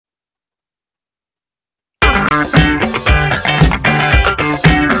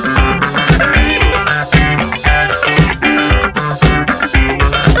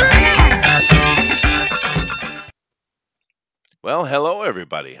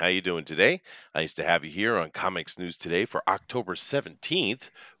everybody. How you doing today? Nice to have you here on Comics News Today for October 17th.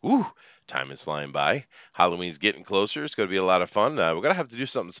 Woo, time is flying by. Halloween's getting closer. It's going to be a lot of fun. We're going to have to do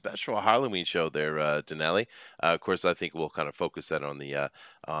something special, a Halloween show there, Dinale. Of course, I think we'll kind of focus that on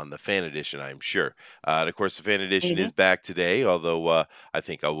the fan edition, I'm sure. And of course, the fan edition hmm is back today, although I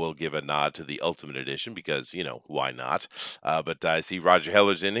think I will give a nod to the Ultimate Edition because, why not? But I see Roger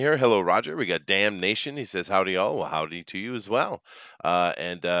Heller's in here. Hello, Roger. We got Damn Nation. He says howdy, all. Well, howdy to you as well.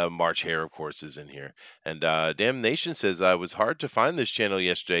 And March Hare, of course, is in here. And Damn Nation says I was hard to find this channel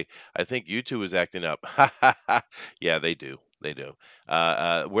yesterday. I think YouTube was acting up. Yeah, they do. They do.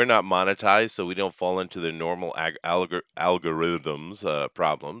 We're not monetized, so we don't fall into the normal algorithms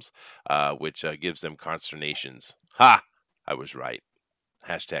problems, which gives them consternations. Ha! I was right.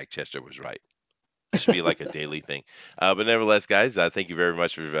 Hashtag Chester was right. This should be like a daily thing. But nevertheless, guys, thank you very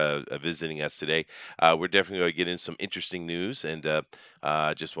much for visiting us today. We're definitely going to get in some interesting news, and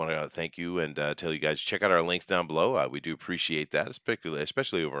just want to thank you and tell you guys check out our links down below. We do appreciate that,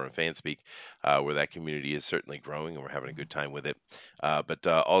 especially over on FanSpeak, where that community is certainly growing, and we're having a good time with it. But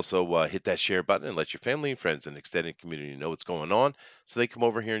also hit that share button and let your family and friends and extended community know what's going on, so they come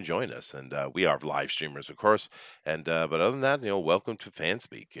over here and join us. And we are live streamers, of course. And but other than that, welcome to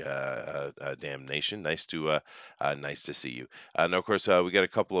FanSpeak, Damn Nation. Nice to see you. And of course, we got a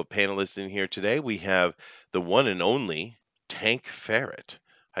couple of panelists in here today. We have the one and only Tank Ferret.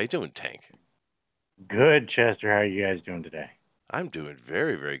 How you doing, Tank? Good, Chester. How are you guys doing today? I'm doing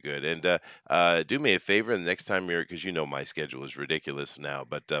very, very good. And do me a favor, the next time you're, because my schedule is ridiculous now,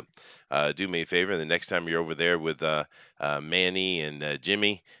 but do me a favor, the next time you're over there with Manny and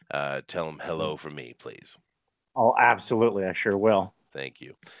Jimmy, tell them Mhm. hello from me, please. Oh, absolutely. I sure will. Thank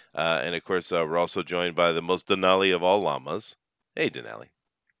you. And of course, we're also joined by the most Denali of all llamas. Hey, Denali.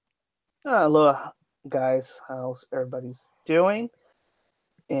 Hello, guys. How's everybody's doing?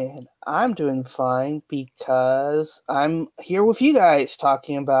 And I'm doing fine because I'm here with you guys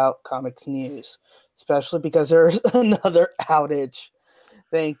talking about comics news, especially because there's another outage.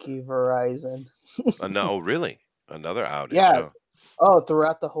 Thank you, Verizon. No, oh, really? Another outage, Yeah. huh? Oh,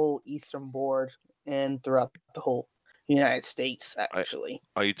 throughout the whole Eastern board and throughout the whole United States, I, actually.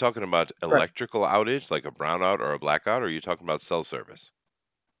 are you talking about Correct. electrical outage, like a brownout or a blackout, or are you talking about cell service?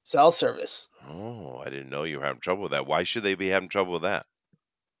 Cell service. Oh, I didn't know you were having trouble with that. Why should they be having trouble with that?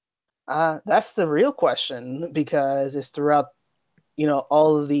 That's the real question because it's throughout,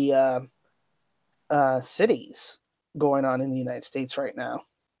 all of the cities going on in the United States right now.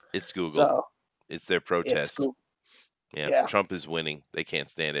 It's Google. So It's their it's protest. cool. Yeah, Yeah. Trump is winning. They can't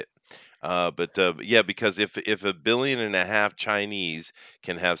stand it. But yeah, because if 1.5 billion Chinese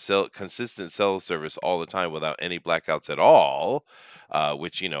can have consistent cell service all the time without any blackouts at all,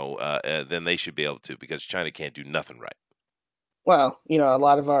 which then they should be able to because China can't do nothing right. Well, a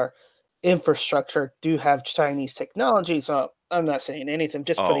lot of our infrastructure do have Chinese technology, so I'm not saying anything.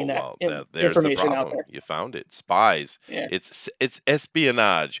 Just Oh putting that well, there's the information out problem. there. You found it. Spies. Yeah. It's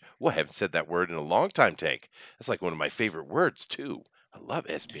espionage. Well, I haven't said that word in a long time, Tank. That's like one of my favorite words too. I love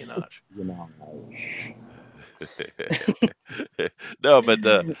espionage. You know, No, but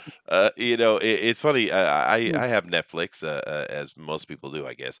it's funny. I have Netflix, as most people do,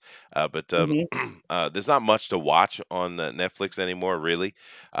 I guess. But hmm there's not much to watch on Netflix anymore, really.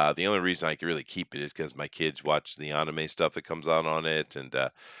 The only reason I can really keep it is because my kids watch the anime stuff that comes out on it, and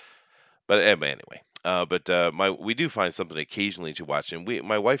anyway. But my we do find something occasionally to watch, and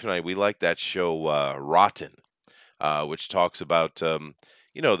my wife and I, we like that show Rotten, which talks about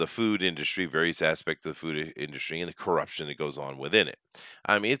the food industry, various aspects of the food industry, and the corruption that goes on within it.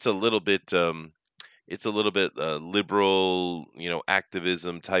 I mean, it's a little bit liberal,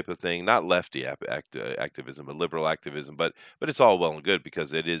 activism type of thing, not lefty activism, but liberal activism. But it's all well and good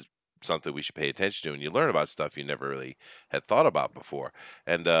because it is something we should pay attention to, and you learn about stuff you never really had thought about before.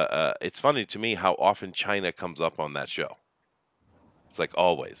 And it's funny to me how often China comes up on that show. It's like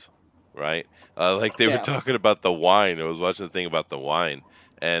always, right? Like they were Yeah. talking about the wine. I was watching the thing about the wine,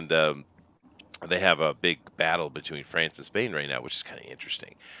 and they have a big battle between France and Spain right now, which is kind of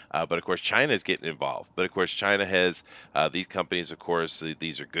interesting. But of course, China is getting involved. But of course, China has these companies. Of course,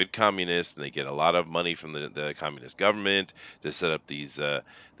 these are good communists, and they get a lot of money from the communist government to set up these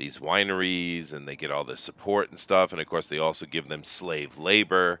wineries, and they get all this support and stuff. And of course, they also give them slave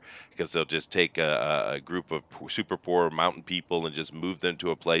labor because they'll just take a group of super poor mountain people and just move them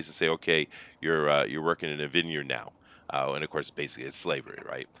to a place and say, okay, you're working in a vineyard now. And of course, basically, it's slavery,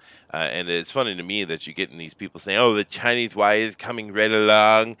 right? And it's funny to me that you're getting these people saying, "Oh, the Chinese Y is coming right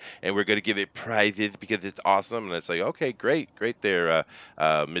along, and we're going to give it prizes because it's awesome." And it's like, okay, great, great there,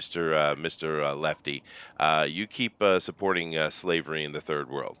 Mr. Lefty. You keep supporting slavery in the third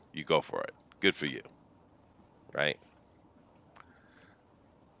world. You go for it. Good for you, right?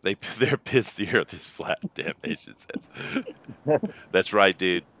 They're pissed the earth is flat. Damnation says. That's right,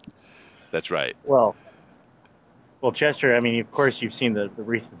 dude. That's right. Well, well, Chester. I mean, of course, you've seen the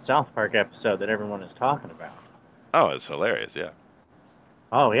recent South Park episode that everyone is talking about. Oh, it's hilarious. Yeah,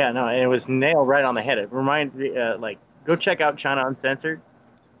 Oh yeah, no, and it was nailed right on the head. It reminds me, like, go check out China Uncensored.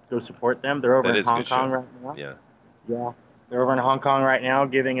 Go support them. They're over that in is a Hong good Kong show. right now. Yeah, Yeah, they're over in Hong Kong right now,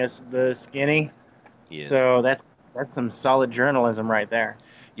 giving us the skinny. he is. So that's some solid journalism right there.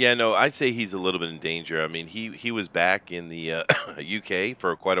 Yeah, no, I'd say he's a little bit in danger. I mean, he was back in the UK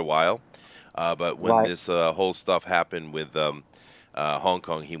for quite a while, but when Right. this whole stuff happened with Hong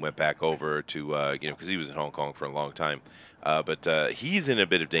Kong, he went back over to because he was in Hong Kong for a long time. But he's in a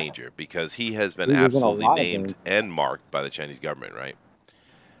bit of danger because he has been He was in a absolutely lot of named things. and marked by the Chinese government, right?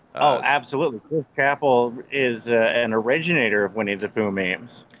 Oh, Uh, s- absolutely. Chris Chappell is an originator of Winnie the Pooh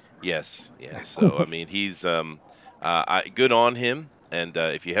memes. yes, yes. So I mean, he's good on him. And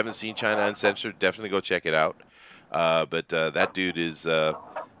if you haven't seen China Uncensored, definitely go check it out. But that dude is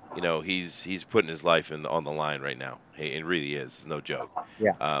he's putting his life on the line right now. Hey, it really is. It's no joke.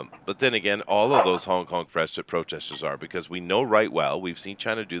 Yeah. But then again, all of those Hong Kong protesters are because we know right well we've seen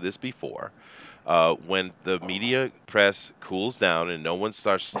China do this before. When the media press cools down and no one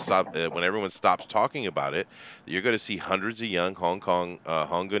when everyone stops talking about it, you're going to see hundreds of young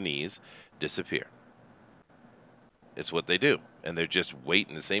Hongkonese disappear. It's what they do. And they're just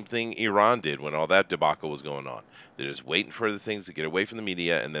waiting. The same thing Iran did when all that debacle was going on. They're just waiting for the things to get away from the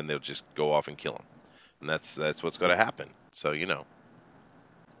media, and then they'll just go off and kill them. And that's what's going to happen. So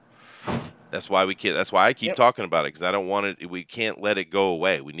that's why we can't. That's why I keep Yep. talking about it because I don't want it. We can't let it go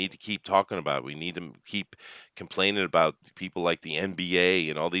away. We need to keep talking about it. We need to keep complaining about people like the NBA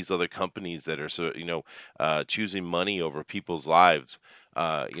and all these other companies that are choosing money over people's lives.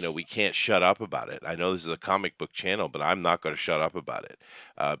 We can't shut up about it. I know this is a comic book channel, but I'm not going to shut up about it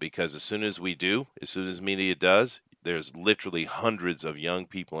because as soon as we do, as soon as media does, there's literally hundreds of young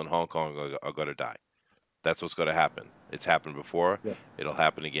people in Hong Kong are going to die. That's what's going to happen. It's happened before. Yeah. It'll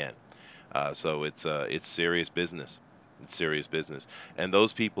happen again. So it's serious business. It's serious business, and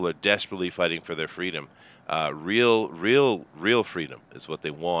those people are desperately fighting for their freedom. Real freedom is what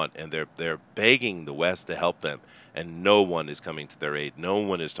they want, and they're begging the West to help them, and no one is coming to their aid. No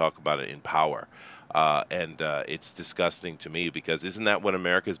one is talking about it in power, and it's disgusting to me because isn't that what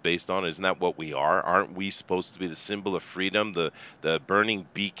America is based on? Isn't that what we are? Aren't we supposed to be the symbol of freedom, the burning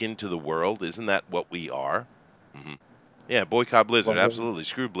beacon to the world? Isn't that what we are? hmm Yeah, boycott Blizzard. Well, they, Absolutely,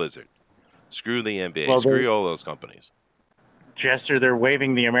 screw Blizzard. Screw the NBA. well, they, Screw all those companies. Chester, they're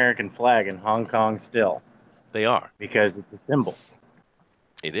waving the American flag in Hong Kong still They are. because it's a symbol.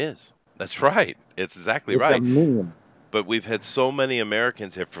 It is. That's right. It's exactly It's a right. meme. But we've had so many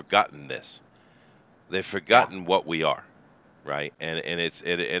Americans have forgotten this. They've Yeah. forgotten what we are, right? And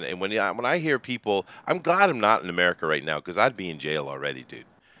when I hear people, I'm glad I'm not in America right now because I'd be in jail already, dude.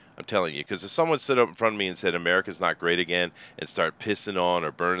 I'm telling you, because if someone stood up in front of me and said America's not great again and start pissing on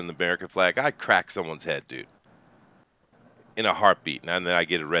or burning the American flag, I'd crack someone's head, dude, in a heartbeat, and then I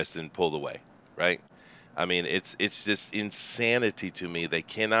get arrested and pulled away, right? I mean, it's just insanity to me. They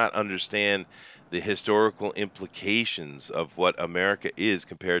cannot understand the historical implications of what America is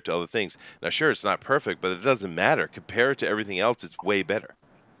compared to other things. Now, sure, it's not perfect, but it doesn't matter. Compared to everything else, it's way better,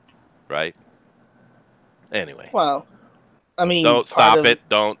 right? Anyway, Well, I mean, don't part stop of it.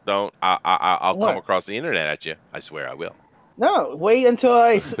 Don't. I'll come what? across the internet at you. I swear I will. No, wait until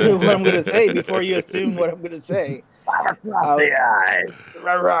I what I'm going to say before you assume what I'm going to say. Across the eyes.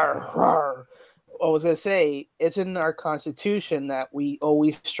 Rawr, rawr, rawr. I was going to say it's in our Constitution that we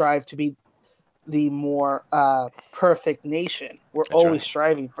always strive to be the more perfect nation. We're That's always right.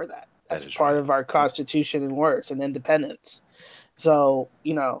 striving for that. That That's is part right. of our Constitution and words and independence. So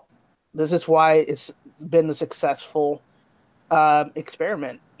this is why it's been a successful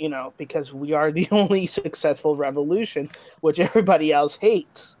experiment. Because we are the only successful revolution, which everybody else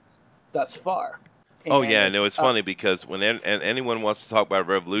hates thus far. Oh And yeah, I know it's funny because when anyone wants to talk about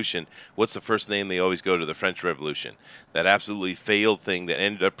revolution, what's the first name they always go to? The French Revolution, that absolutely failed thing that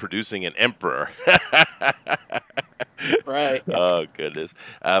ended up producing an emperor. right. Oh goodness,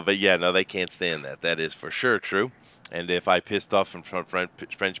 but yeah, no, they can't stand that. That is for sure true. And if I pissed off from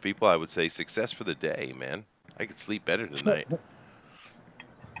French people, I would say success for the day, man. I could sleep better tonight.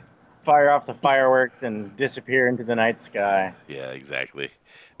 fire off the fireworks and disappear into the night sky. Yeah, exactly.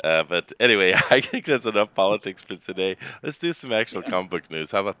 But anyway, I think that's enough politics for today. Let's do some actual Yeah, comic book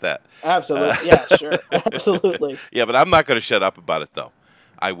news. How about that? absolutely. Yeah, sure. Absolutely. Yeah, but I'm not going to shut up about it though.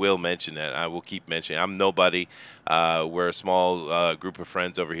 I will mention it. I will keep mentioning. I'm nobody. We're a small group of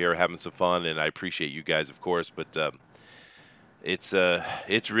friends over here having some fun, and I appreciate you guys, of course. But it's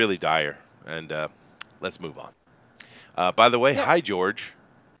really dire, and let's move on. By the way, Yeah. hi George.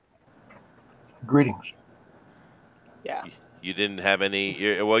 Greetings. Yeah. You didn't have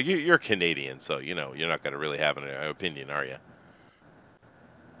any. Well, you're Canadian, so you're not going to really have an opinion, are you?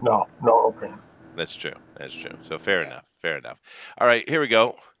 No, no opinion. That's true. That's true. So fair enough. Fair enough. All right, here we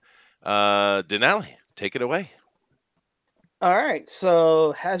go. Denali, take it away. All right.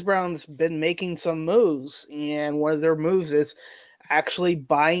 So Hasbro's been making some moves, and one of their moves is actually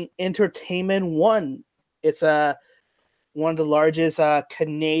buying Entertainment One. It's one of the largest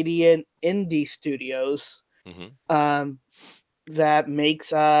Canadian indie studios Hmm. that makes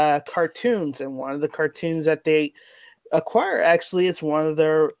cartoons, and one of the cartoons that they acquire actually is one of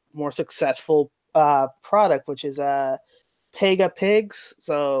their more successful product, which is Pega Pigs.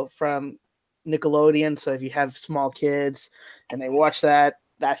 So from Nickelodeon. So if you have small kids and they watch that,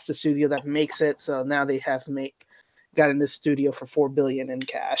 that's the studio that makes it. So now they have got in this studio for $4 billion in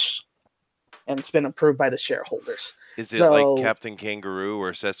cash, and it's been approved by the shareholders. Is it like So Captain Kangaroo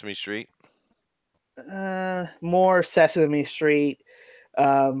or Sesame Street? more Sesame Street,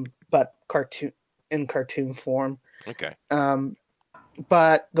 but cartoon form. Okay.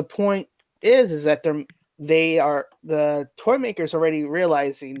 But the point is that the toy makers already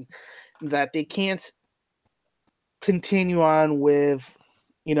realizing that they can't continue on with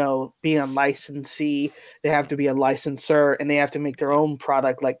being a licensee. They have to be a licensor, and they have to make their own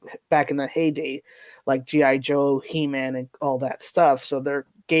product like back in the heyday, like G.I. Joe, He-Man, and all that stuff. So they're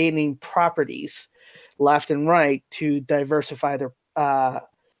gaining properties left and right to diversify their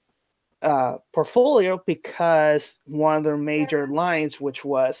portfolio, because one of their major lines, which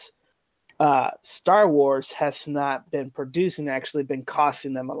was Star Wars, has not been producing, actually been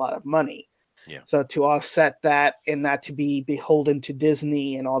costing them a lot of money. Yeah. So to offset that and not to be beholden to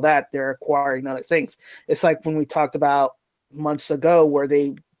Disney and all that, they're acquiring other things. It's like when we talked about months ago where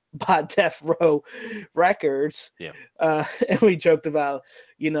they bought Death Row Records. Yeah. And we joked about,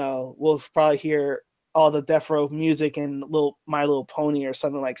 we'll probably hear all the Death Row music and My Little Pony or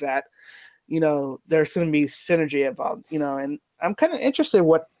something like that. There's going to be synergy about, and I'm kind of interested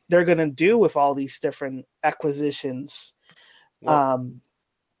what they're going to do with all these different acquisitions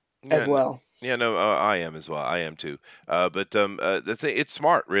as well. Yeah, no, I am as well. I am too. But the thing, it's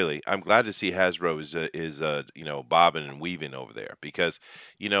smart, really. I'm glad to see Hasbro is bobbing and weaving over there, because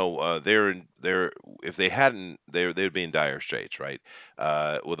they're if they hadn't, they'd be in dire straits, right?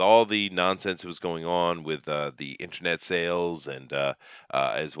 With all the nonsense that was going on with the internet sales, and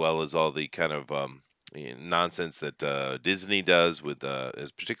as well as all the kind of nonsense that Disney does with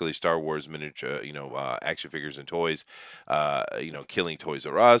particularly Star Wars miniature, action figures and toys, killing Toys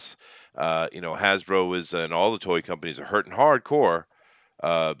R Us. Hasbro is and all the toy companies are hurting hardcore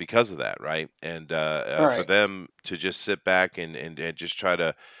because of that, right? And for Right. them to just sit back and just try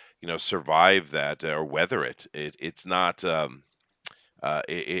to, survive that or weather it, it's not. I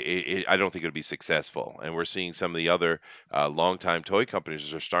don't think it would be successful. And we're seeing some of the other longtime toy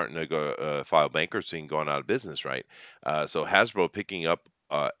companies are starting to go file bankruptcy and going out of business, right? So Hasbro picking up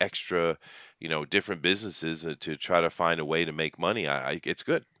extra, different businesses to try to find a way to make money. It's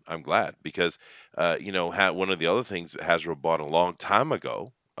good. I'm glad, because, one of the other things that Hasbro bought a long time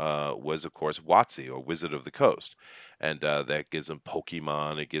ago was, of course, WotC, or Wizard of the Coast, and that gives them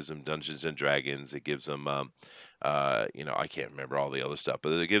Pokemon, it gives them Dungeons and Dragons, it gives them I can't remember all the other stuff,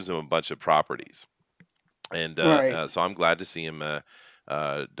 but it gives them a bunch of properties. And Right. so I'm glad to see them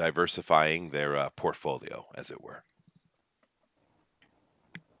diversifying their portfolio, as it were.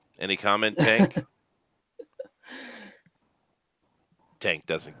 Any comment, Tank? Tank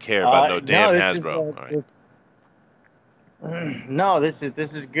doesn't care about no damn Hasbro. All right. No, this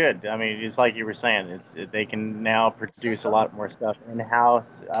is good. I mean, it's like you were saying. They can now produce a lot more stuff in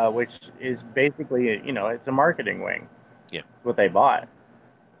house, which is basically it's a marketing wing. Yeah. What they bought.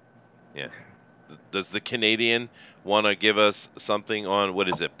 Yeah. Does the Canadian want to give us something on, what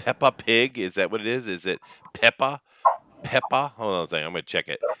is it, Peppa Pig? Is that what it is? Is it Peppa? Peppa? Hold on a second. I'm gonna check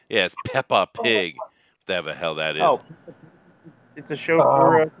it. Yeah, it's Peppa Pig. Whatever the hell that is. Oh, it's a show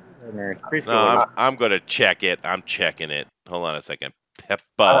for preschoolers. No, I'm gonna check it. I'm checking it. Hold on a second.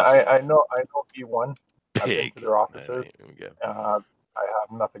 Peppa I know B1. I've been Pig. to their offices. There we go. I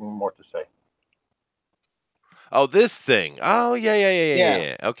have nothing more to say. Oh, this thing. Oh, yeah, yeah, yeah, yeah, Yeah.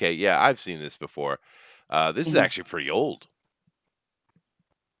 yeah. Okay, yeah, I've seen this before. This is Hmm. actually pretty old.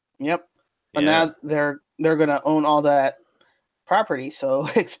 Yep. But Yeah. now they're gonna own all that property, so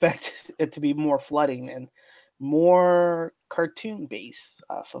expect it to be more flooding and more cartoon base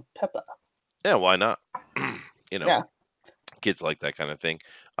for Peppa. Yeah, why not? You know, Yeah. kids like that kind of thing.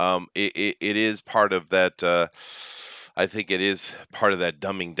 It is part of that. I think it is part of that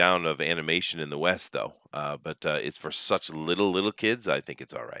dumbing down of animation in the West, though. But it's for such little kids. I think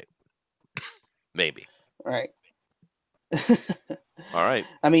it's all right. Maybe. Right. All right.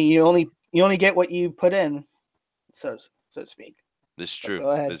 I mean, you only get what you put in, so to speak. This is But true.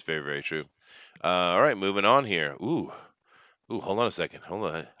 go ahead. This is very, very true. All right, moving on here. Ooh. Hold on a second.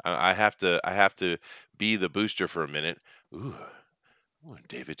 Hold on. I have to be the booster for a minute. Ooh.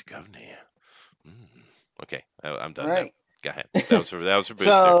 David Duchovny. Mm. Okay, I'm All done now. right. Go ahead. That was for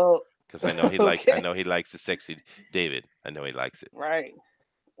booster. So Because I know he like I okay. know he likes the sexy David. I know he likes it. Right.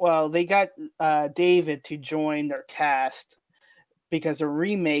 Well, they got David to join their cast because they're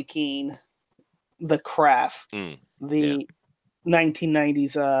remaking The Craft, Mm, yeah. the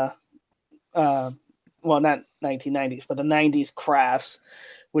 1990s uh well, not 1990s, but the 90s crafts,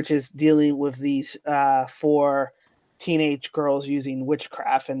 which is dealing with these four teenage girls using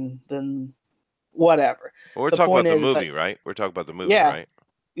witchcraft and then whatever. Well, we're The talking about point the is like, movie, right? We're talking about the movie, yeah, right?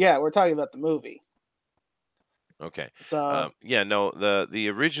 yeah, we're talking about the movie. Okay. So Yeah. No. The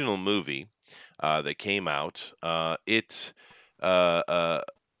original movie that came out. Uh, uh,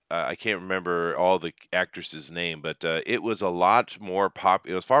 I can't remember all the actress's name, but it was a lot more pop.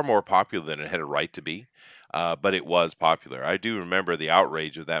 It was far more popular than it had a right to be. But it was popular. I do remember the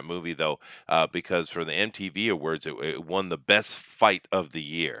outrage of that movie, though, because for the MTV Awards, it won the best fight of the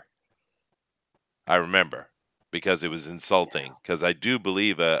year. I remember because it was insulting. Because I do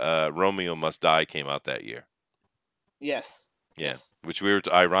believe Romeo Must Die came out that year. yes, Yeah, yes. which we were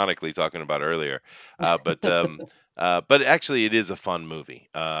ironically talking about earlier. But actually, it is a fun movie.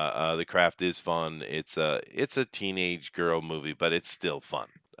 The Craft is fun. It's a teenage girl movie, but it's still fun.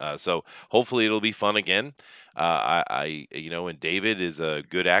 So hopefully it'll be fun again. And David is a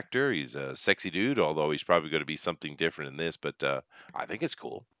good actor. He's a sexy dude, although he's probably going to be something different in this. But I think it's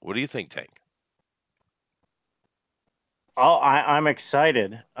cool. What do you think, Tank? Oh, I'm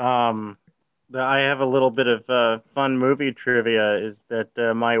excited. I have a little bit of fun movie trivia. Is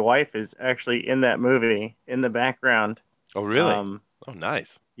that my wife is actually in that movie in the background? Oh, really? Um, Oh,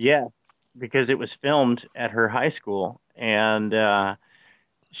 nice. yeah, because it was filmed at her high school, and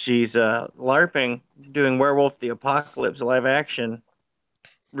she's LARPing, doing Werewolf the Apocalypse live action,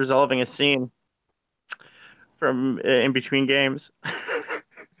 resolving a scene from in between games.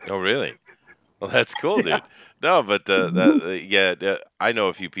 Oh, really? Well, that's cool, Yeah. dude. No, but yeah, I know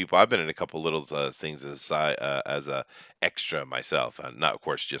a few people. I've been in a couple little things as a extra myself. Not, of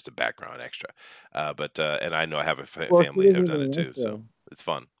course, just a background extra. But and I know I have a Well, she family that have doesn't done it even too, so listen. it's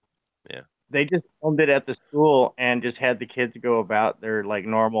fun. Yeah, They just filmed it at the school and just had the kids go about their like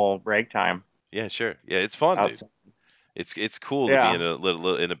normal break time yeah, sure. Yeah, it's fun, dude. outside. It's cool to be Yeah. in a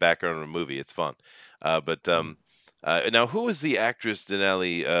little in the background of a movie. It's fun. But now who was the actress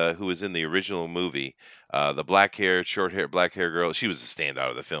Dinale who was in the original movie? The black hair, short hair, black hair girl. She was the standout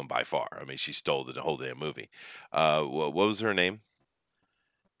of the film by far. I mean, she stole the whole damn movie. What was her name?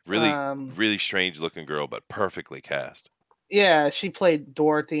 Really, Um, really strange looking girl, but perfectly cast. yeah, she played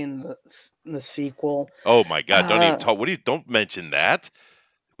Dorothy in the sequel. Oh my God! Don't even Uh, talk. What do you? Don't mention that.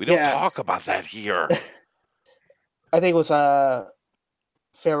 We don't yeah, talk about that here. I think it was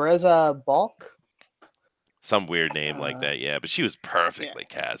Fereza Balk. Some weird name like Uh, that, yeah. But she was yeah, perfectly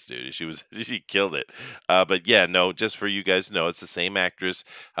cast, dude. She killed it. But yeah, no, just for you guys to know, it's the same actress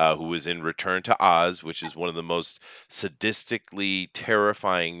who was in Return to Oz, which is one of the most sadistically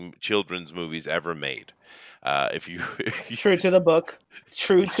terrifying children's movies ever made. If you, true to the book.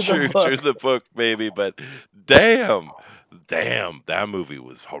 True to the true to book. the book, baby, but damn, damn, that movie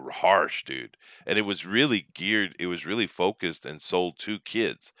was harsh, dude. And it was really geared, it was really focused and sold to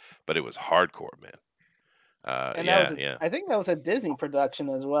kids, but it was hardcore, man. And that was Yeah, yeah. I think that was a Disney production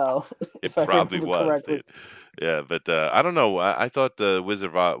as well, It if I probably remember was, correctly. dude. Yeah, but I don't know. I thought the Wizard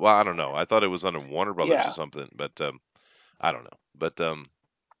of Oz. Well, I don't know. I thought it was under Warner Brothers or Yeah. something, but I don't know. But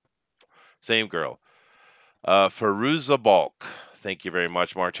same girl, Faruza Balk. Thank you very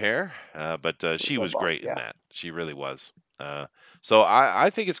much, Marter. But she Fereza was Balk, great in yeah. that. She really was. So I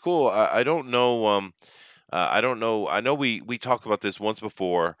think it's cool. I don't know. I don't know. I know we talked about this once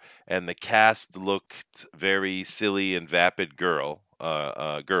before, and the cast looked very silly and vapid girls,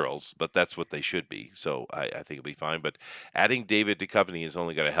 but that's what they should be. So I think it'll be fine. But adding David Duchovny is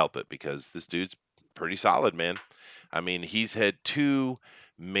only going to help it because this dude's pretty solid, man. I mean, he's had two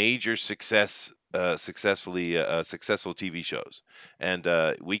major successful TV shows,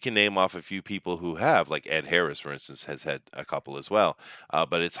 and we can name off a few people who have, like Ed Harris, for instance, has had a couple as well.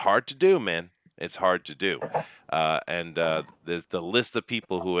 But it's hard to do, man. It's hard to do, and the list of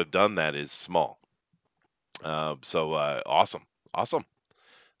people who have done that is small. Awesome, awesome.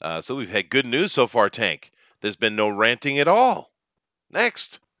 So we've had good news so far, Tank. There's been no ranting at all.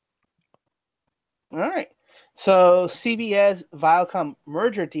 Next. All right. So CBS Viacom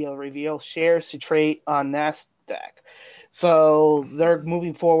merger deal reveals shares to trade on Nasdaq. So they're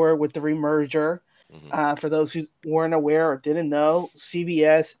moving forward with the remerger. For those who weren't aware or didn't know,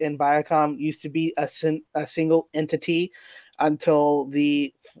 CBS and Viacom used to be a single entity until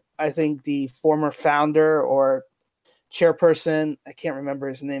I think the former founder or chairperson, I can't remember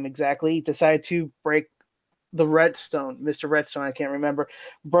his name exactly, decided to break the Mr. Redstone, I can't remember,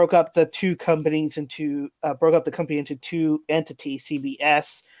 broke up the company into two entities,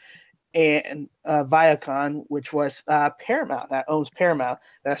 CBS and Viacom, which was Paramount, that owns Paramount.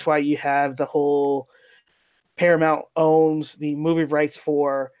 That's why you have the whole Paramount owns the movie rights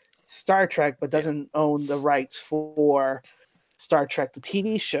for Star Trek, but doesn't own the rights for Star Trek, the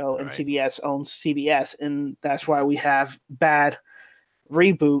TV show, and CBS owns CBS, and that's why we have Bad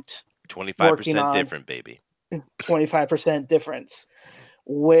Reboot 25% different, baby. 25% difference,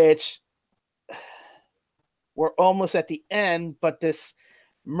 which we're almost at the end, but this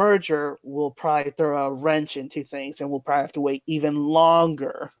merger will probably throw a wrench into things, and we'll probably have to wait even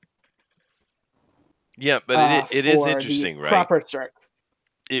longer. Yeah, but it is interesting, right? Proper start.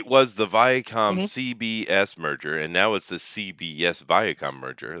 It was the Viacom CBS merger, and now it's the CBS Viacom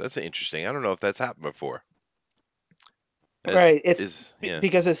merger. That's interesting. I don't know if that's happened before. Right.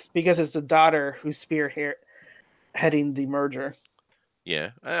 Because it's the daughter who's heading the merger. Yeah,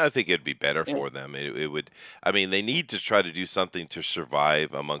 I think it'd be better for them. It would. I mean, they need to try to do something to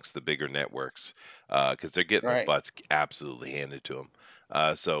survive amongst the bigger networks, because they're getting the butts absolutely handed to them.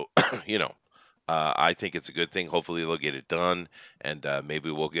 So, I think it's a good thing. Hopefully, they'll get it done, and maybe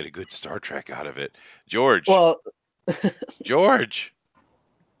we'll get a good Star Trek out of it. George. Well, George.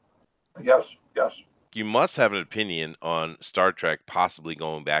 Yes. You must have an opinion on Star Trek possibly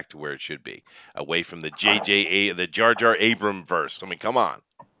going back to where it should be, away from the the Jar Jar Abram verse. I mean, come on.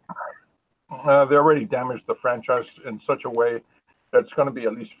 They already damaged the franchise in such a way that it's going to be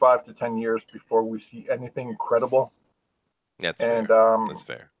at least 5 to 10 years before we see anything credible. That's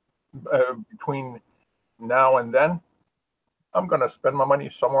fair. Between now and then, I'm going to spend my money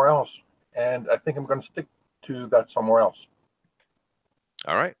somewhere else, and I think I'm going to stick to that somewhere else.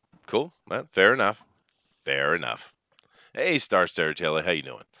 All right, cool. Well, fair enough. Hey, Star Storyteller, how you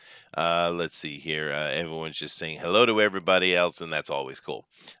doing? Let's see here. Everyone's just saying hello to everybody else, and that's always cool.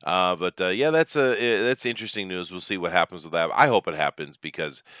 Yeah, that's interesting news. We'll see what happens with that. I hope it happens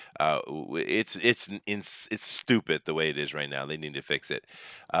because it's stupid the way it is right now. They need to fix it.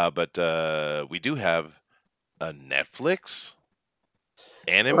 We do have a Netflix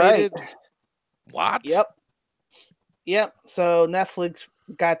animated. Right. What? Yep. So Netflix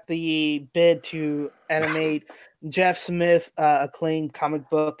got the bid to animate Jeff Smith acclaimed comic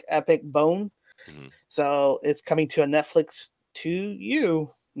book epic Bone. So it's coming to a Netflix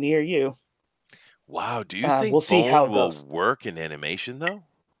near you. Wow, do you think we'll see how it will goes. Work in animation though?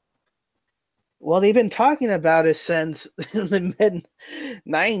 Well, they've been talking about it since the mid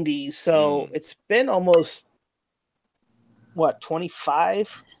 90s, so it's been almost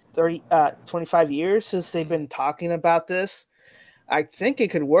 25 years since they've been talking about this. I think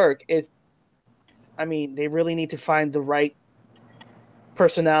it could work. They really need to find the right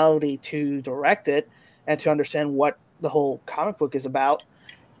personality to direct it and to understand what the whole comic book is about,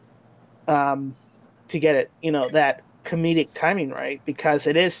 to get it, that comedic timing right, because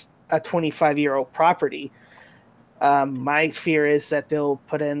it is a 25-year-old property. My fear is that they'll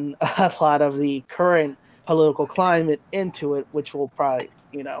put in a lot of the current political climate into it, which will probably,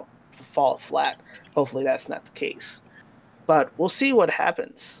 fall flat. Hopefully that's not the case. But we'll see what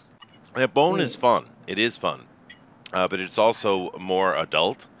happens. Yeah, Bone is fun. It is fun, but it's also more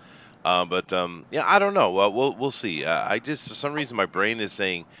adult. I don't know. Well, we'll see. I just for some reason my brain is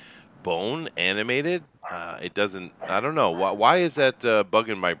saying Bone animated. It doesn't. I don't know. Why is that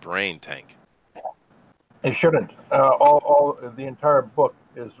bugging my brain, Tank? It shouldn't. All the entire book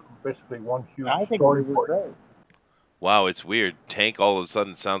is basically one huge storyboard. Wow, it's weird. Tank all of a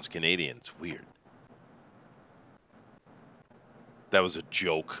sudden sounds Canadian. It's weird. That was a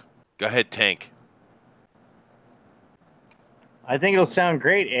joke. Go ahead, Tank. I think it'll sound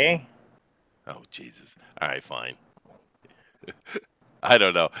great, eh? Oh, Jesus. All right, fine. I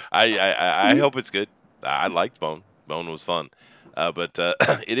don't know. I hope it's good. I liked Bone. Bone was fun. But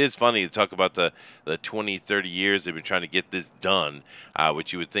it is funny to talk about the 20, 30 years they've been trying to get this done,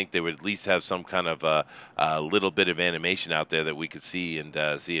 which you would think they would at least have some kind of little bit of animation out there that we could see and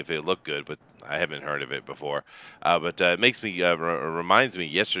see if it looked good. But I haven't heard of it before. But it makes me reminds me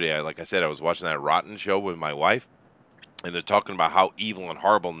yesterday. Like I said, I was watching that Rotten show with my wife, and they're talking about how evil and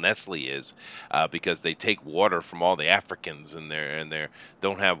horrible Nestle is, because they take water from all the Africans, and they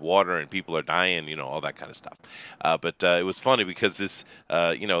don't have water, and people are dying, all that kind of stuff. But it was funny because this,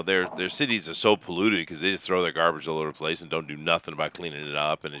 their cities are so polluted because they just throw their garbage all over the place and don't do nothing about cleaning it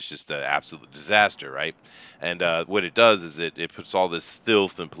up, and it's just an absolute disaster, right? And what it does is it puts all this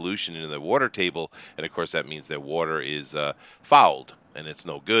filth and pollution into the water table, and of course that means their water is fouled. And it's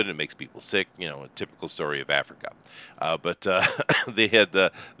no good, and it makes people sick. A typical story of Africa. But they had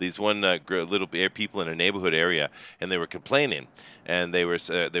these one little people in a neighborhood area, and they were complaining, and they were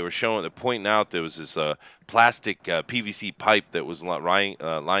showing, pointing out there was this plastic PVC pipe that was lying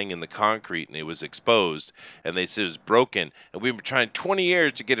in the concrete, and it was exposed, and they said it was broken, and we've been trying 20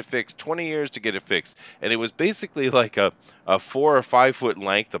 years to get it fixed, 20 years to get it fixed, and it was basically like a 4 or 5 foot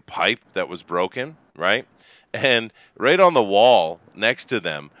length of pipe that was broken, right? And right on the wall next to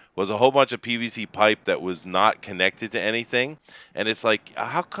them was a whole bunch of PVC pipe that was not connected to anything. And it's like,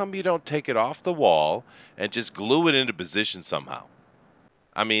 how come you don't take it off the wall and just glue it into position somehow?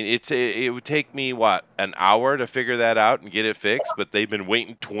 I mean, it would take me what, an hour to figure that out and get it fixed, but they've been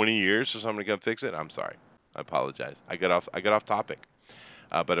waiting 20 years for someone to come fix it. I'm sorry. I apologize. I got off topic.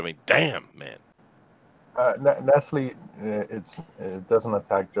 But I mean, damn, man. Nestle, it doesn't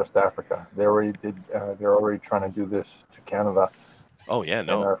attack just Africa. They already did. They're already trying to do this to Canada Oh yeah, in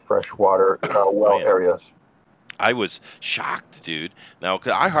no. our freshwater Oh well yeah. areas. I was shocked, dude. Now,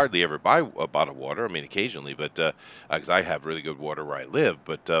 'cause I hardly ever buy a bottle of water. I mean, occasionally, but because I have really good water where I live.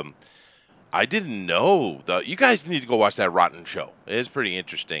 But I didn't know. You guys need to go watch that Rotten show. It is pretty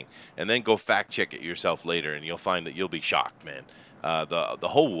interesting, and then go fact check it yourself later, and you'll find that you'll be shocked, man. The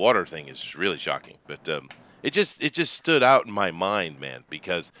whole water thing is just really shocking. But it just stood out in my mind, man,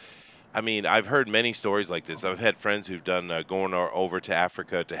 because I mean, I've heard many stories like this. I've had friends who've done going over to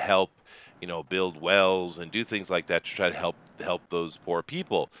Africa to help, build wells and do things like that to try to help those poor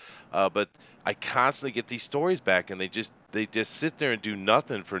people. But I constantly get these stories back, and they just sit there and do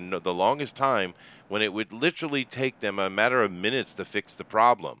nothing for the longest time when it would literally take them a matter of minutes to fix the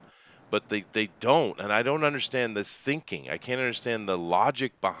problem. But they don't, and I don't understand this thinking. I can't understand the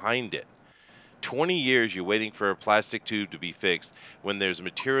logic behind it. 20 years you're waiting for a plastic tube to be fixed when there's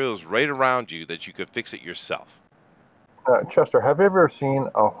materials right around you that you could fix it yourself. Chester, have you ever seen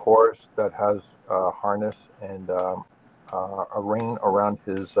a horse that has a harness and a ring around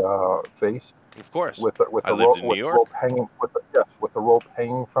his face Of course. with I a lived rope in New York. hanging yes, with a rope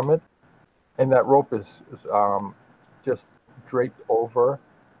hanging from it, and that rope is just draped over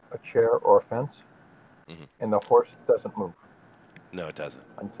a chair or a fence, Hmm. and the horse doesn't move No, it doesn't.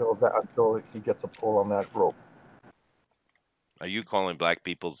 until he gets a pull on that rope. Are you calling black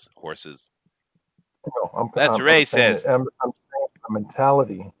people's horses? No, That's I'm saying racist. I'm saying the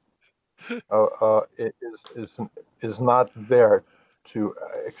mentality is not there to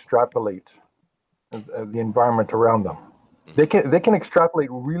extrapolate the environment around them. Hmm. They can extrapolate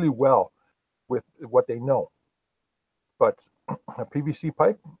really well with what they know, but a PVC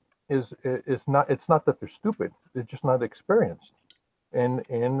pipe is not. It's not that they're stupid. They're just not experienced in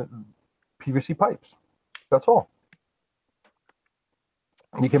PVC pipes. That's all.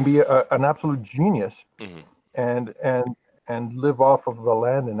 You can be an absolute genius Hmm. and and and live off of the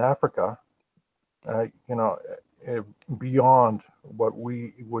land in Africa, uh, you know, uh, beyond what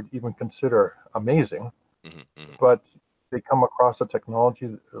we would even consider amazing. Hmm. Hmm. But they come across a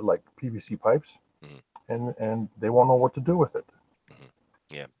technology like PVC pipes, Hmm. and they won't know what to do with it. Hmm.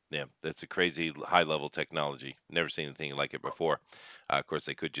 Yeah, yeah, that's a crazy high level technology. Never seen anything like it before. Of course,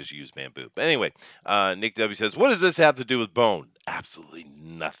 they could just use bamboo. But anyway, Nick W says, "What does this have to do with bone?" Absolutely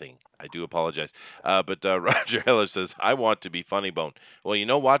nothing. I do apologize. But Roger Heller says, "I want to be funny bone." Well, you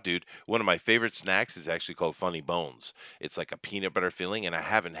know what, dude? One of my favorite snacks is actually called Funny Bones. It's like a peanut butter filling, and I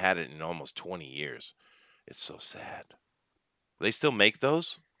haven't had it in almost 20 years. It's so sad. They still make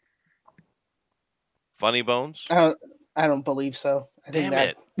those Funny Bones? I don't, I don't believe so. I think Damn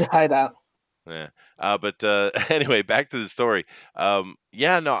that it. died out. Yeah. But anyway, back to the story.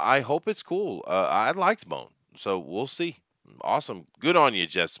 Yeah, no, I hope it's cool. I liked Bone, so we'll see. Awesome. Good on you,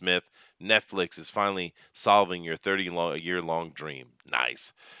 Jeff Smith. Netflix is finally solving your 30-year long dream.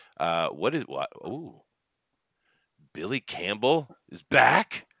 Nice. What is what? Ooh, Billy Campbell is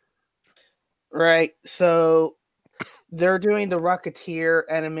back. Right. So they're doing the Rocketeer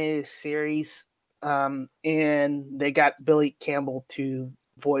animated series, and they got Billy Campbell to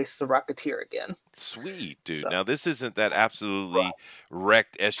voice the Rocketeer again. Sweet, dude. So Now this isn't that absolutely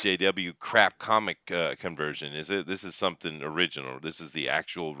wrecked SJW crap comic conversion, is it? This is something original. This is the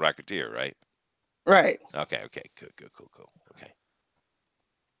actual Rocketeer, right? right, Okay, okay, good, good, cool, cool. Okay.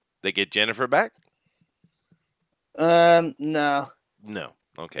 They get Jennifer back? no, No.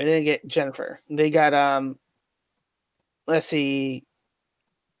 they Okay. didn't get Jennifer. They got let's see,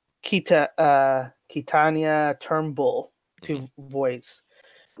 Kitania Turnbull Hmm. to voice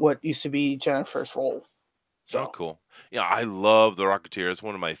what used to be Jennifer's role. Oh, So cool. Yeah, I love the Rocketeer. It's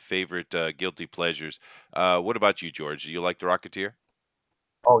one of my favorite guilty pleasures. What about you, George? Do you like the Rocketeer?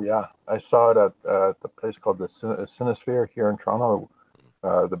 Oh yeah, I saw it at the place called the Cinesphere here in Toronto.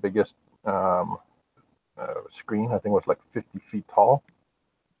 The biggest um, screen, I think, was like 50 feet tall.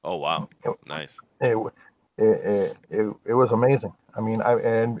 Oh, wow. It, Nice. it, it was amazing. I mean,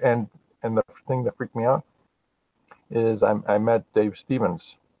 and the thing that freaked me out is I met Dave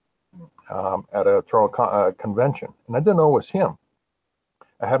Stevens at a Toronto convention, and I didn't know it was him.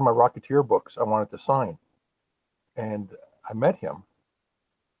 I had my Rocketeer books I wanted to sign, and I met him,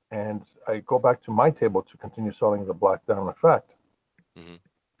 and I go back to my table to continue selling the Black Diamond Effect. Hmm.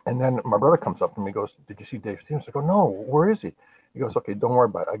 And then my brother comes up to me and goes, "Did you see Dave Stevens?" I go, "No, where is he?" He goes, "Okay, don't worry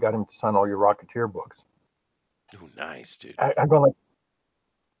about it. I got him to sign all your Rocketeer books." Oh, nice, dude. I go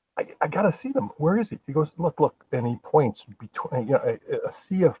like, I gotta see them. Where is he? He goes, look, and he points between, a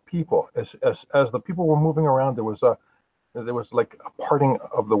sea of people. As the people were moving around, there was like a parting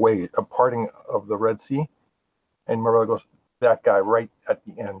of the way, a parting of the Red Sea. And my brother goes, "That guy right at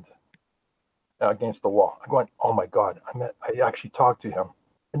the end, against the wall." I'm going, "Oh my God, I actually talked to him.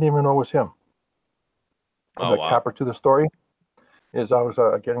 I didn't even know it was him." Oh, The wow. capper to the story is I was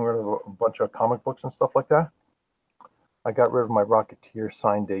getting rid of a bunch of comic books and stuff like that. I got rid of my Rocketeer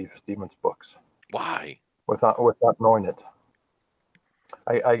signed Dave Stevens books Why? without knowing it.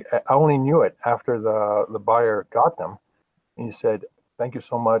 I only knew it after the buyer got them, and he said, "Thank you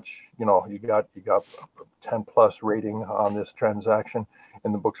so much. You got 10 plus rating on this transaction,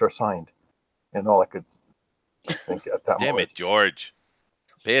 and the books are signed." And all I could think at that Damn moment it, George.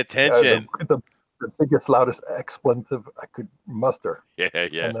 Pay is attention. the biggest, loudest expletive I could muster. Yeah,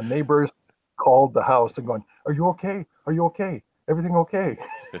 yeah. And the neighbors called the house and going, "Are you okay? Are you okay? Everything okay?"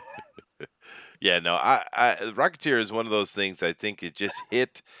 Yeah, no, Rocketeer is one of those things I think it just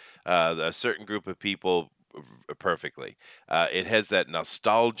hit a certain group of people perfectly. It has that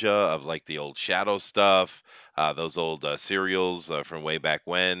nostalgia of like the old Shadow stuff, those old serials from way back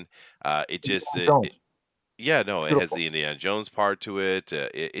when. It just, Indiana Jones, yeah, no, it has beautiful. the Indiana Jones part to it.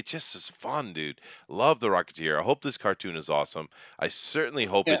 It just is fun, dude. Love the Rocketeer. I hope this cartoon is awesome. I certainly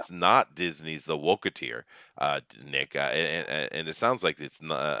hope yeah, it's not Disney's The Woketeer, Nick. And it sounds like it's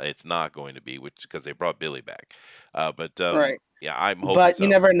not going to be, which because they brought Billy back. But right. yeah, I'm hoping But you so.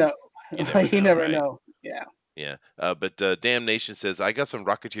 never know. You never You know, never right? know. Yeah. Yeah. But Damn Nation says I got some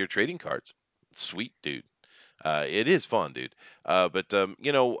Rocketeer trading cards. Sweet, dude. It is fun, dude. But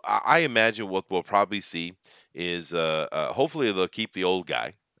I imagine what we'll probably see is hopefully they'll keep the old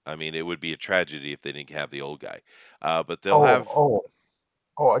guy. I mean, it would be a tragedy if they didn't have the old guy. But they'll Oh, have. oh,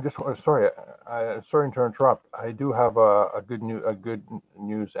 oh! I just sorry, sorry to interrupt. I do have a good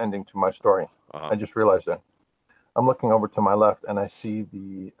news ending to my story. Uh, I just realized that. I'm looking over to my left and I see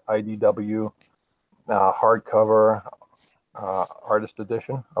the IDW hardcover artist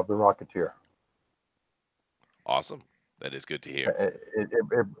edition of the Rocketeer. awesome. That is good to hear.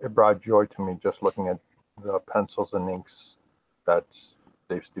 It brought joy to me just looking at the pencils and inks that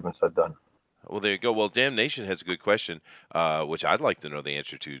Dave Stevens had done. Well, there you go. Well, Damnation has a good question, which I'd like to know the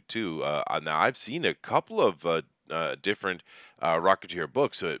answer to too. Now, I've seen a couple of different Rocketeer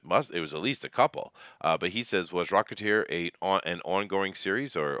books, so it was at least a couple. But he says, was Rocketeer an ongoing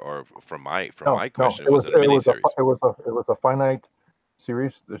series, or from No, my no, question, was it a miniseries? it was a finite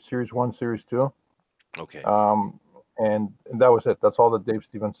series, the series one, series two, Okay. and that was it. That's all that Dave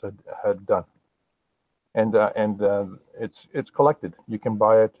Stevens had done, and it's collected. You can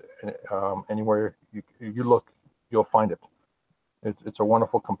buy it anywhere you look, you'll find it. It's a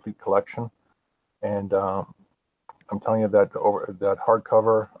wonderful, complete collection, and I'm telling you that that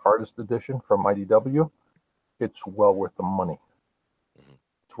hardcover artist edition from IDW, it's well worth the money. Hmm.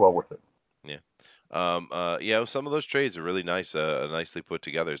 It's well worth it. Yeah. Yeah, some of those trades are really nice, nicely put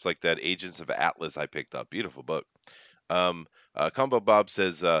together. It's like that Agents of Atlas I picked up. Beautiful book. Um, Combo Bob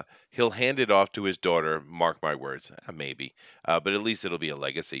says he'll hand it off to his daughter. Mark my words, maybe, but at least it'll be a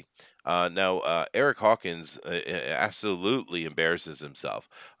legacy. Now, Eric Hawkins absolutely embarrasses himself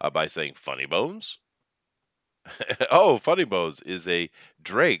by saying "funny bones." Oh, Funny Bows is a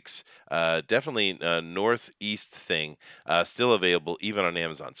Drake's, definitely northeast thing, still available even on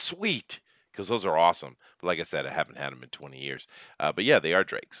Amazon. Sweet, because those are awesome. But like I said, I haven't had them in 20 years. But yeah, they are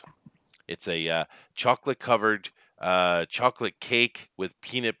Drake's. It's a chocolate covered chocolate cake with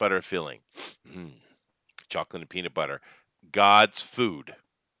peanut butter filling. Mm, chocolate and peanut butter. God's food.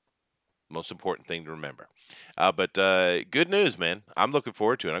 Most important thing to remember. But good news, man. I'm looking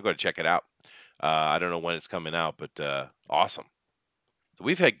forward to it. I'm going to check it out. I don't know when it's coming out, but awesome. So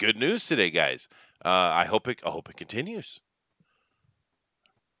we've had good news today, guys. I hope it continues.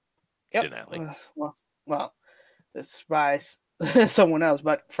 Yep. Denali. Well, it's by someone else,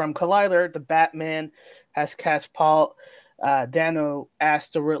 but from Collider, the Batman has cast Paul Dano as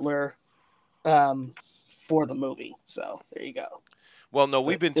the Riddler for the movie. So there you go. Well, no, So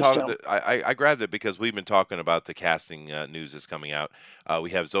we've been this talking. gentleman. I grabbed it because we've been talking about the casting news that's coming out. We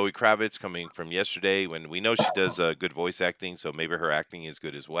have Zoe Kravitz coming from yesterday, when we know she does good voice acting, so maybe her acting is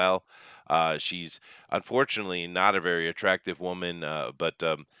good as well. She's unfortunately not a very attractive woman, but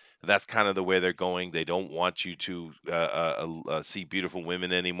that's kind of the way they're going. They don't want you to see beautiful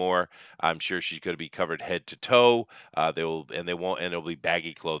women anymore. I'm sure she's going to be covered head to toe. They won't, and it'll be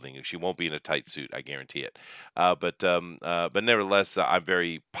baggy clothing. She won't be in a tight suit. I guarantee it. But nevertheless, I'm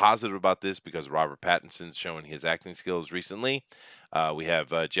very positive about this because Robert Pattinson's showing his acting skills recently. We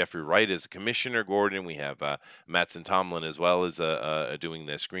have Jeffrey Wright as a commissioner Gordon. We have Mattson Tomlin as well as doing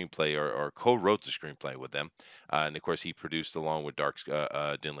the screenplay, or co-wrote the screenplay with them, and of course he produced along with Dark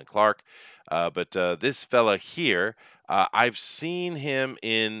Dylan Clark. But this fella here, I've seen him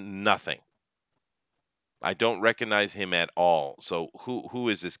in nothing. I don't recognize him at all. So who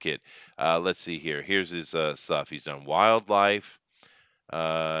is this kid? Let's see here. Here's his stuff. He's done Wildlife.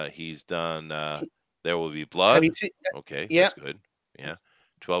 He's done There Will Be Have you Blood. seen? Okay, Yeah. that's good. Yeah.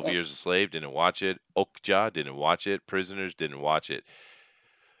 12 Oh, Years a Slave, didn't watch it. Okja, didn't watch it. Prisoners, didn't watch it.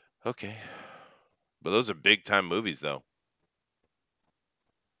 Okay. But those are big time movies though.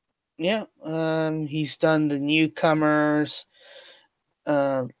 yeah. He's done the newcomers.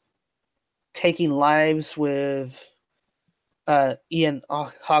 Um, Taking Lives with Ian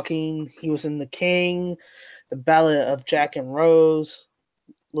Hawking. He was in The King, The Ballad of Jack and Rose,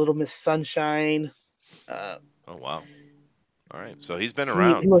 Little Miss Sunshine. Uh, Oh wow. All right. So he's been he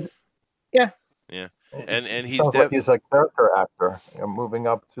around. was, yeah. Yeah. It, And it he's sounds like he's a character actor, moving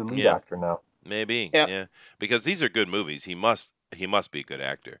up to lead yeah. actor now. Maybe, Yeah. yeah, because these are good movies. He must be a good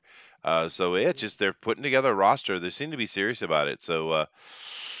actor. So yeah, just they're putting together a roster. They seem to be serious about it. So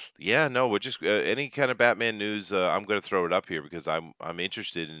yeah, no, we're just any kind of Batman news. I'm going to throw it up here because I'm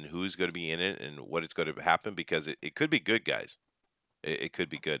interested in who's going to be in it and what it's going to happen because it could be good, guys. It could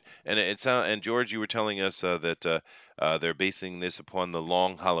be good. And and George, you were telling us that they're basing this upon the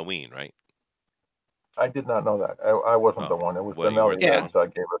Long Halloween, right? I did not know that. I wasn't Oh, the one. It was well, you weren't Dinale the Yeah. one.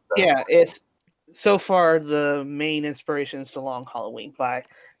 that gave us that Yeah. information. It's so far the main inspiration is The Long Halloween by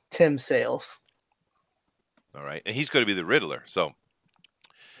Tim Sales. All right, and he's going to be the Riddler. So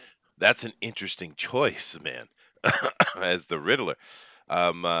that's an interesting choice, man, as the Riddler.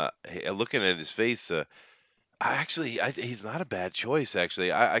 Looking at his face, he's not a bad choice.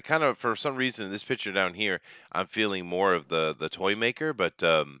 Actually, I kind of, for some reason, in this picture down here, I'm feeling more of the toy maker. But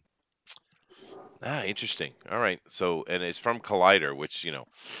interesting. All right. So, and it's from Collider, which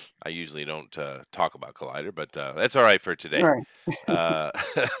I usually don't talk about Collider, but that's all right for All today. right. Uh,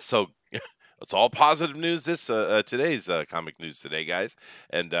 so it's all positive news. This today's comic news today, guys,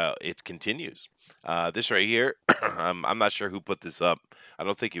 and it continues. This right here, I'm not sure who put this up. I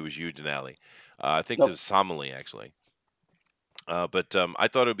don't think it was you, Denali. I think this Nope. was Somali actually. But I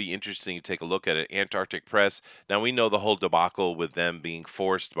thought it would be interesting to take a look at it. Antarctic Press. Now we know the whole debacle with them being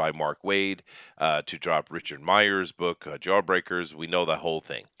forced by Mark Wade to drop Richard Meyer's book, Jawbreakers. We know the whole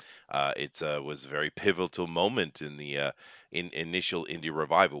thing. It was a very pivotal moment in the initial indie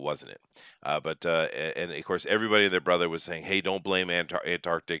revival, wasn't it? And of course everybody and their brother was saying, "Hey, don't blame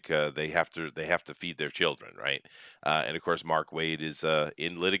Antarctic. They have to feed their children, right?" And of course Mark Wade is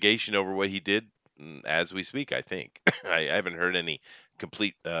in litigation over what he did as we speak, I think. I haven't heard any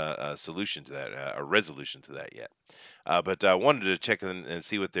complete solution to that, a resolution to that yet. But I wanted to check in and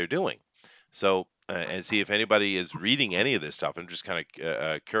see what they're doing. So, and see if anybody is reading any of this stuff. I'm just kind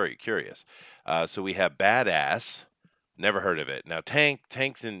of curious. So we have Badass. Never heard of it. Now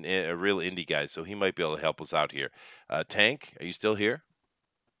Tank's a real indie guy, so he might be able to help us out here. Tank, are you still here?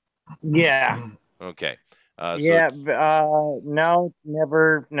 Yeah. Okay. So Yeah. No,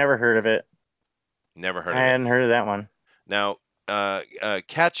 never heard of it. never heard I of it. hadn't heard of that one. Now,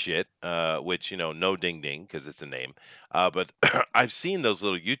 cat shit, which no ding ding because it's a name, but I've seen those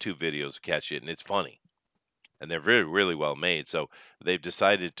little YouTube videos of cat shit and it's funny. and they're really well made. So they've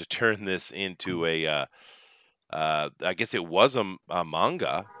decided to turn this into a I guess it was a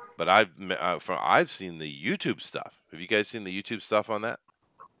manga, but I've seen the YouTube stuff. Have you guys seen the YouTube stuff on that?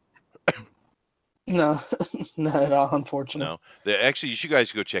 No, not at all, unfortunately. No, actually you should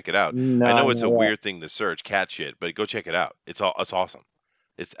guys go check it out. I No, know it's a not yet. weird thing to search, cat shit, but go check it out. It's awesome.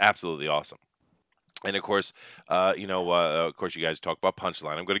 It's absolutely awesome. And of course, of course, you guys talk about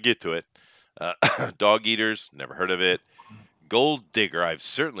Punchline. I'm going to get to it. Uh, Dog Eaters, never heard of it. Gold Digger, I've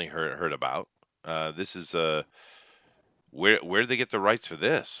certainly heard about. This is where did they get the rights for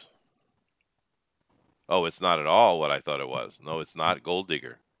this? Oh, it's not at all what I thought it was. No, it's not Gold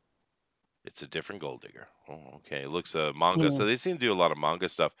Digger. It's a different Gold Digger. Oh, okay. It looks manga. So Hmm. they seem to do a lot of manga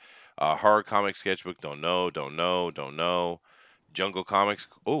stuff. Horror comic sketchbook. Don't know. Jungle Comics.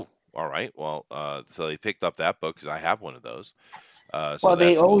 Oh, all right. Well, so they picked up that book because I have one of those. So Well, they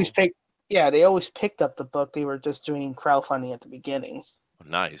that's always cool. pick. Yeah, they always picked up the book. They were just doing crowdfunding at the beginning.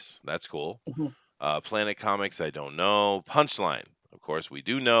 Nice. That's cool. Mhm. Planet Comics, I don't know. Punchline, of course, we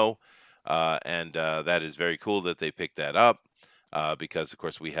do know. And that is very cool that they picked that up because, of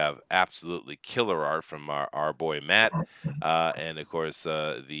course, we have absolutely killer art from our boy Matt. And, of course,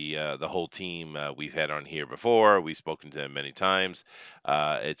 the whole team we've had on here before. We've spoken to them many times.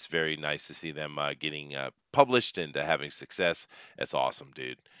 It's very nice to see them getting published and having success. It's awesome,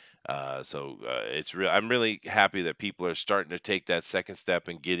 dude. It's real. I'm really happy that people are starting to take that second step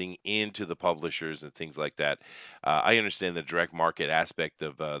and getting into the publishers and things like that. I understand the direct market aspect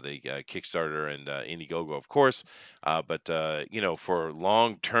of the Kickstarter and Indiegogo, of course, but for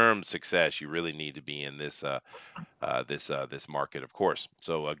long-term success, you really need to be in this market, of course.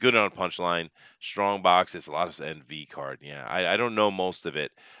 So good on Punchline, strong box. It's a lot of and V card. Yeah, I don't know most of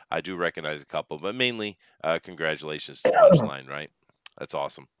it. I do recognize a couple, but mainly congratulations to Punchline. Right, that's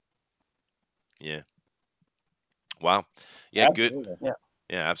awesome. Yeah. Wow. Yeah, good. Absolutely. Yeah.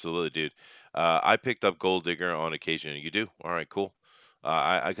 Yeah, absolutely, dude. I picked up Gold Digger on occasion. You do? All right, cool.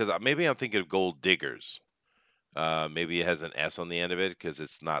 Because maybe I'm thinking of Gold Diggers. Maybe it has an S on the end of it because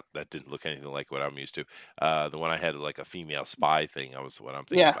it's not. That didn't look anything like what I'm used to. The one I had like a female spy thing. That was what I'm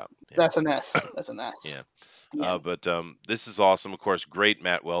thinking Yeah, about. Yeah, that's an S. That's an yeah. S. Yeah. But this is awesome. Of course, great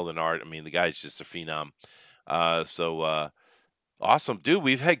Matt Weldon art. I mean, the guy's just a phenom. Awesome, dude.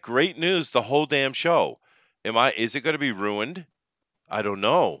 We've had great news the whole damn show. Is it going to be ruined? I don't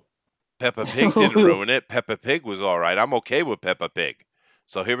know. Peppa Pig didn't ruin it. Peppa Pig was all right. I'm okay with Peppa Pig.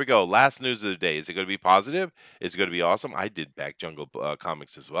 So here we go. Last news of the day. Is it going to be positive? Is it going to be awesome? I did back Jungle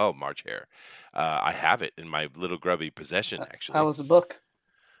Comics as well, March Hare. I have it in my little grubby possession, How actually. was the book?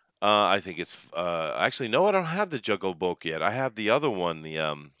 I think it's actually no, I don't have the Jungle Book yet. I have the other one,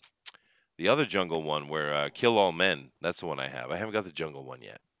 the other Jungle one where Kill All Men. That's the one I have. I haven't got the Jungle one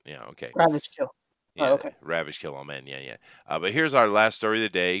yet. Yeah, okay. Ravage Kill. Oh, Yeah, okay. Ravish Kill All Men. Yeah. But here's our last story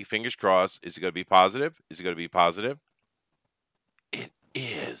of the day. Fingers crossed. Is it going to be positive? Is it going to be positive? It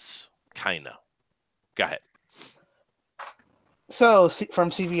is. Kinda. Go ahead. So from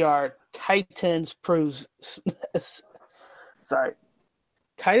CVR, Titans proves. Sorry,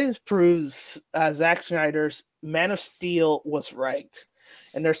 Titans proves Zack Snyder's Man of Steel was right,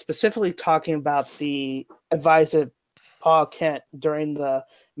 and they're specifically talking about the advice that Paul Kent during the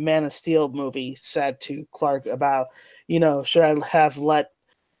Man of Steel movie said to Clark about, should I have let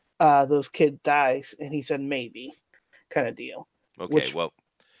those kids die? And he said maybe, kind of deal. Okay. Which, Well,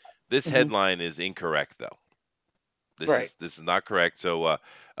 this mhm, headline is incorrect though. This right. is this is not correct. So,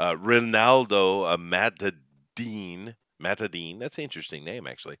 Ronaldo Matadine. That's an interesting name,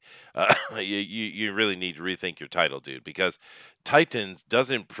 actually. You really need to rethink your title, dude, because Titans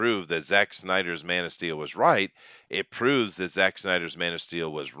doesn't prove that Zack Snyder's Man of Steel was right. It proves that Zack Snyder's Man of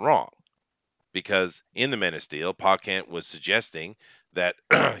Steel was wrong. Because in the Man of Steel, Pa Kent was suggesting that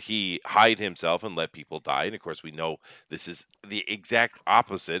he hide himself and let people die. And of course, we know this is the exact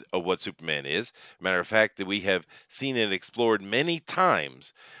opposite of what Superman is. Matter of fact, that we have seen it explored many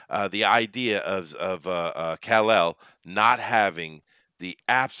times. The idea of Kal-El not having the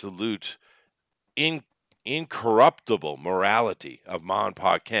absolute in, incorruptible morality of Ma and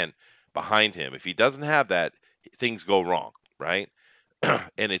Pa Kent behind him. If he doesn't have that, things go wrong, right?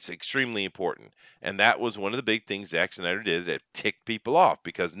 And it's extremely important. And that was one of the big things Zack Snyder did that ticked people off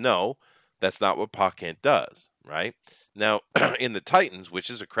because no, that's not what Pa Kent does, right? Now, in the Titans,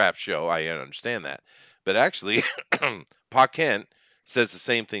 which is a crap show, I understand that. But actually, Pa Kent says the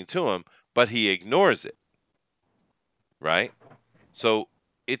same thing to him, but he ignores it, right? So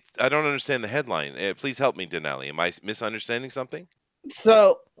I don't understand the headline. Please help me, Denali. Am I misunderstanding something?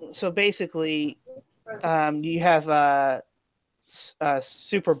 So basically, you have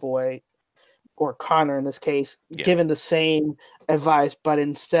Superboy or Connor in this case, Yeah. given the same advice, but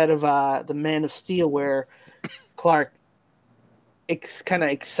instead of the Man of Steel, where Clark kind of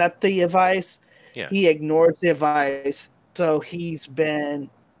accept the advice, Yeah. he ignores the advice, so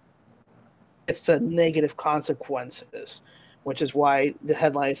it's the negative consequences, which is why the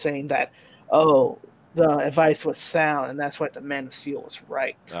headline is saying that, oh, the advice was sound, and that's why the Man of Steel was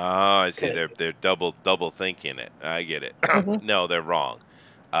right. Oh, I see. 'Cause- They're double thinking it. I get it. Mhm. No, they're wrong,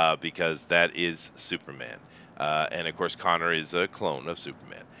 because that is Superman, and of course Connor is a clone of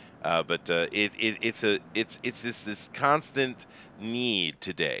Superman. But it's just this constant need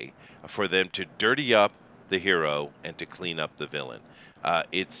today for them to dirty up the hero and to clean up the villain.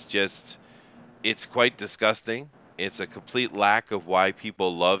 It's quite disgusting. It's a complete lack of why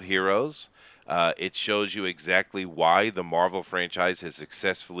people love heroes. It shows you exactly why the Marvel franchise has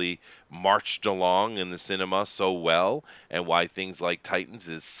successfully marched along in the cinema so well, and why things like Titans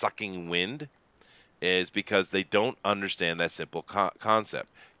is sucking wind, is because they don't understand that simple concept.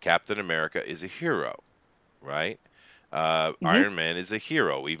 Captain America is a hero, right? Mhm. Iron Man is a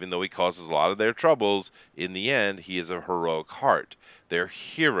hero, even though he causes a lot of their troubles. In the end, he is a heroic heart. They're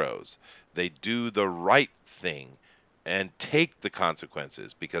heroes. They do the right thing and take the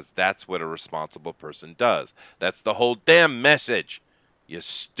consequences because that's what a responsible person does. That's the whole damn message, you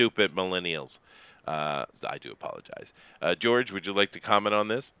stupid millennials. I do apologize. George, would you like to comment on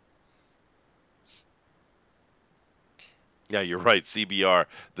this? Yeah, you're right. CBR,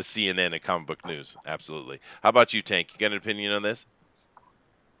 the CNN of comic book news. Absolutely. How about you, Tank? You got an opinion on this?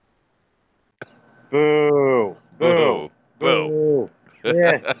 Boo, boo, Boo. Boo. boo.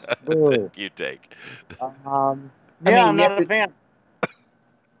 Yes, Thank boo. you, Tank. I Yeah, I'm mean, not a fan.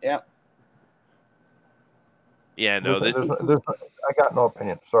 yeah. Yeah, no, this. I got no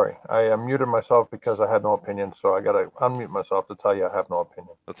opinion. Sorry, I muted myself because I had no opinion. So I got to unmute myself to tell you I have no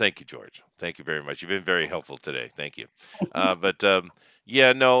opinion. Well, thank you, George. Thank you very much. You've been very helpful today. Thank you. But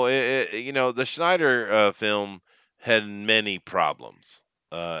yeah, no, the Schneider film had many problems.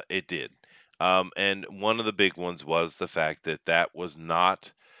 It did, and one of the big ones was the fact that that was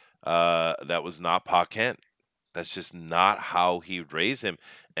not Pa Kent. That's just not how he raised him,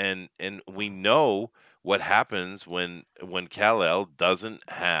 and we know what happens when Kal-El doesn't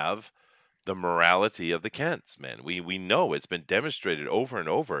have the morality of the Kents, man. We know it's been demonstrated over and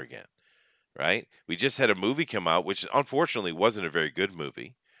over again, right? We just had a movie come out, which unfortunately wasn't a very good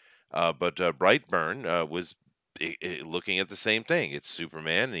movie, but Brightburn was looking at the same thing. It's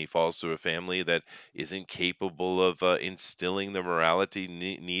Superman, and he falls to a family that isn't capable of instilling the morality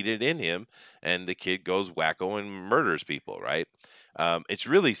needed in him, and the kid goes wacko and murders people, right? It's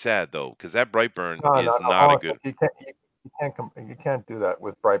really sad though, because that Brightburn No, no, is no. not a Honestly, good. you can't do that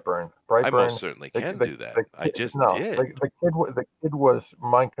with Brightburn. I most Brightburn, certainly the can the, do that. the I kid, just no, did. the kid was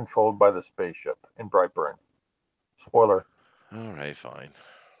mind controlled by the spaceship in Brightburn. Spoiler. All right, fine.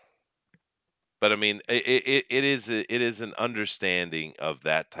 But I mean, it is an understanding of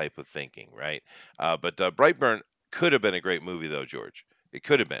that type of thinking, right? But Brightburn could have been a great movie, though, George. It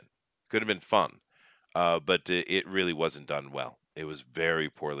could have been fun, but it really wasn't done well. It was very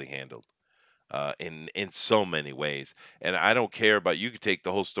poorly handled in so many ways. And I don't care about you could take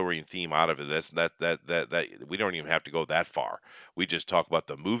the whole story and theme out of it. That we don't even have to go that far. We just talk about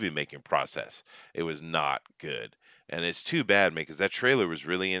the movie making process. It was not good, and it's too bad, man, because that trailer was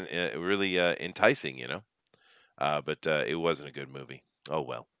really enticing, but it wasn't a good movie. Oh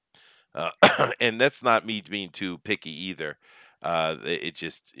well. Uh, and that's not me being too picky either.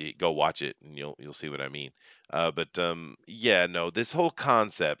 Go watch it and you'll see what I mean. But yeah, no, this whole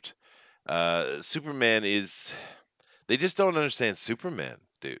concept, Superman is they just don't understand Superman,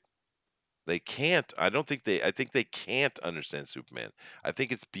 dude. They can't. I think they can't understand Superman. I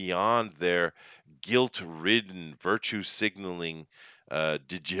think it's beyond their guilt-ridden, virtue signaling,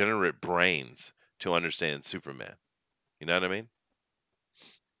 degenerate brains to understand Superman. You know what I mean?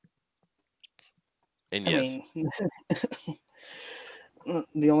 And I yes, mean,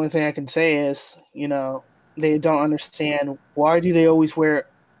 the only thing I can say is, they don't understand why do they always wear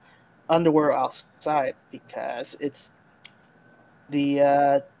underwear outside, because it's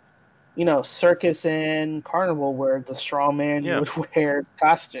the circus and carnival where the strong man yeah, would wear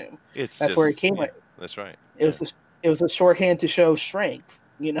costume. it's That's where it just came. yeah, that's right. It Yeah, was it was a shorthand to show strength,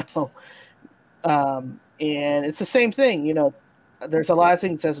 and it's the same thing. There's a lot of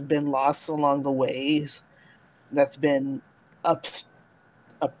things that's been lost along the ways. That's been up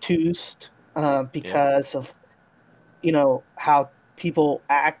obtuse, yeah, because of how people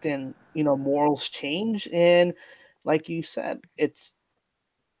act, and morals change. And like you said, it's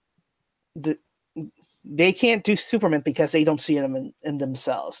the they can't do Superman because they don't see him in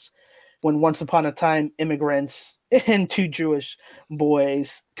themselves. when once upon a time immigrants and two Jewish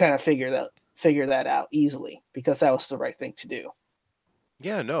boys kind of figure that out easily because that was the right thing to do.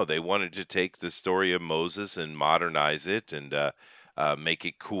 Yeah, no, they wanted to take the story of Moses and modernize it and make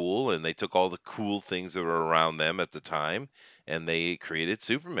it cool. And they took all the cool things that were around them at the time and they created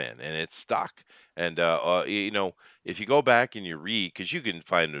Superman, and it stuck. And, if you go back and you read, because you can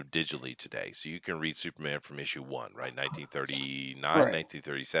find it digitally today, so you can read Superman from issue one, right? 1939, Right.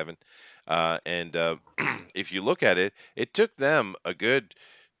 1937. And if you look at it, it took them a good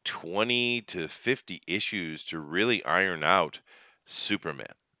 20 to 50 issues to really iron out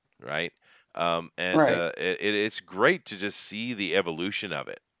Superman, right? And Right. it's great to just see the evolution of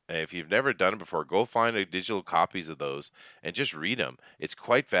it. If you've never done it before, go find a digital copies of those and just read them. It's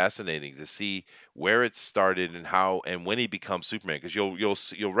quite fascinating to see where it started and how and when he becomes Superman, because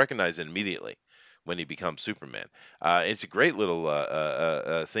you'll recognize it immediately when he becomes Superman. It's a great little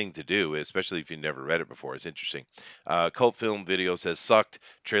thing to do, especially if you've never read it before. It's interesting. Cult film video says sucked.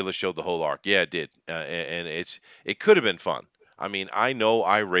 Trailer showed the whole arc. Yeah, it did, and it could have been fun. I mean, I know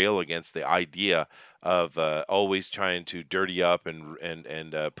I rail against the idea of always trying to dirty up and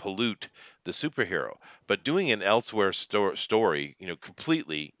pollute the superhero, but doing an elsewhere story,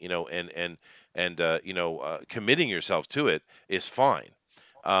 completely, committing yourself to it is fine.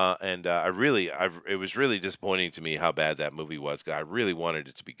 It was really disappointing to me how bad that movie was. 'Cause I really wanted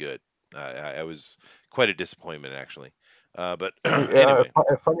it to be good. I was quite a disappointment actually. But Yeah, anyway,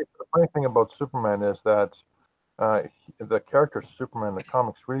 a funny thing about Superman is that the character Superman in the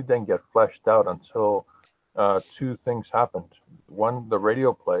comics really didn't get fleshed out until two things happened. One, the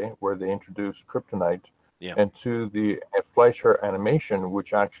radio play where they introduced kryptonite, yeah. and two, the Fleischer animation,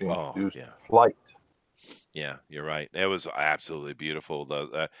 which actually Oh, introduced yeah. flight. Yeah, you're right. It was absolutely beautiful.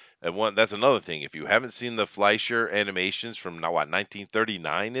 And one that's another thing. If you haven't seen the Fleischer animations from now what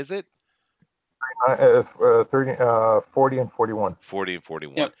 1939, is it? 40 and 41. 40 and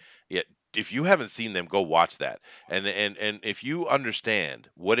 41. Yep. Yeah, if you haven't seen them, go watch that. And if you understand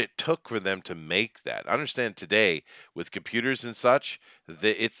what it took for them to make that, understand today with computers and such,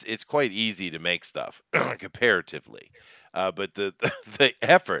 it's quite easy to make stuff comparatively. But the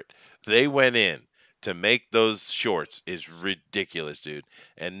effort they went in to make those shorts is ridiculous, dude.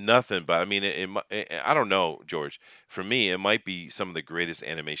 And nothing but I mean, I don't know, George. For me, it might be some of the greatest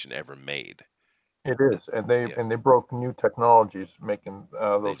animation ever made. It Uh, is, and Yeah, they broke new technologies making they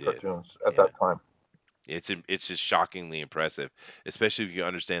those did. cartoons at Yeah. that time. It's just shockingly impressive, especially if you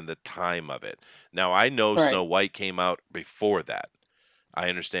understand the time of it. Now I know Right. Snow White came out before that. I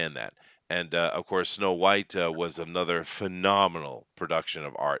understand that, and of course Snow White was another phenomenal production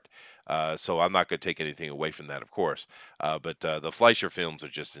of art. So I'm not going to take anything away from that, of course. But the Fleischer films are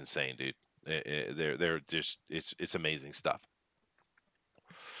just insane, dude. They're just it's amazing stuff.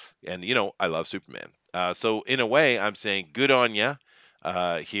 And I love Superman. So in a way, I'm saying good on ya.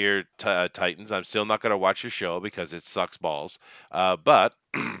 Here, Titans. I'm still not going to watch your show because it sucks balls. But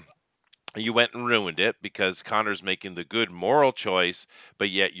you went and ruined it because Connor's making the good moral choice, but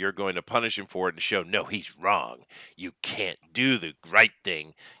yet you're going to punish him for it and show no, he's wrong. You can't do the right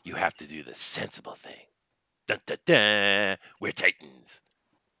thing. You have to do the sensible thing. Dun, dun, dun. We're Titans.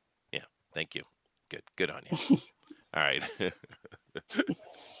 Yeah, thank you. Good on you. All right.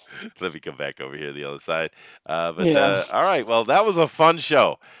 Let me come back over here the other side. But Yeah. all right, well, that was a fun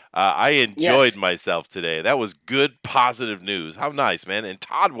show. I enjoyed Yes. myself today. That was good, positive news. How nice, man! And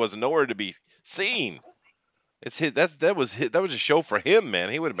Todd was nowhere to be seen. It's his, that was a show for him, man.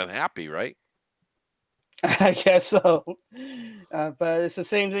 He would have been happy, right? I guess so. But it's the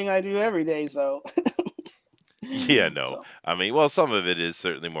same thing I do every day, so Yeah, no. so I mean, well, some of it is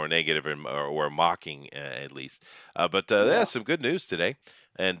certainly more negative or mocking, at least. But yeah, yeah. some good news today.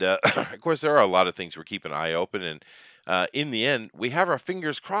 And of course, there are a lot of things we're keeping an eye open. And in the end, we have our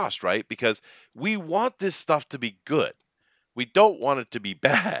fingers crossed, right? Because we want this stuff to be good. We don't want it to be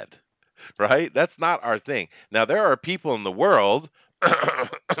bad, right? That's not our thing. Now, there are people in the world,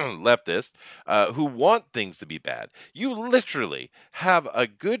 leftists, who want things to be bad. You literally have a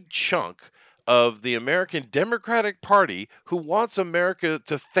good chunk of the American Democratic Party who wants America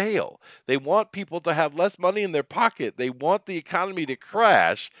to fail. They want people to have less money in their pocket. They want the economy to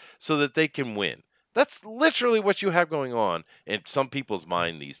crash so that they can win. That's literally what you have going on in some people's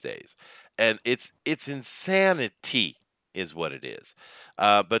mind these days. And it's insanity is what it is.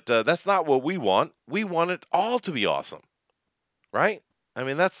 But that's not what we want. We want it all to be awesome, right? I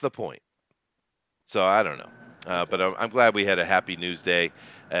mean, that's the point. So I don't know. But I'm glad we had a happy news day.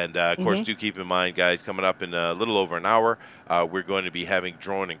 And of course, Hmm. do keep in mind, guys, coming up in a little over an hour, we're going to be having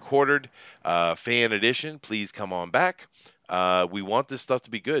Drawn and Quartered Fan Edition. Please come on back. We want this stuff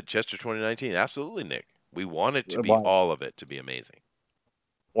to be good. Chester 2019, absolutely, Nick. We want it to be Why, all of it to be amazing.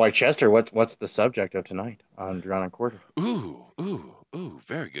 why, Chester? What's the subject of tonight on Drawn and Quartered? Ooh,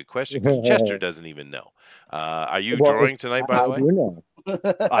 very good question because Chester doesn't even know. Are you Well, drawing tonight, by I the way? do know.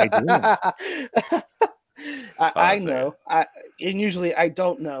 I do know. I Sorry. know. And usually I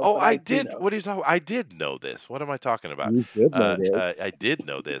don't know, Oh, but I I do did. know. What are you talking? I did know this. What am I talking about? You should know this. I did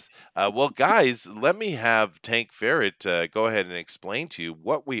know this. Well, guys, let me have Tank Ferret go ahead and explain to you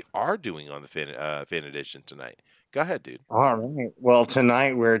what we are doing on the fan edition tonight. Go ahead, dude. All right. Well,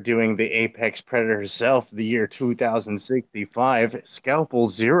 tonight we're doing the apex predator herself, the year 2065, Scalpel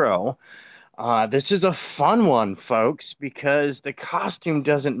Zero. This is a fun one, folks, because the costume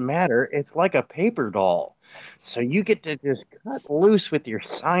doesn't matter. It's like a paper doll. So you get to just cut loose with your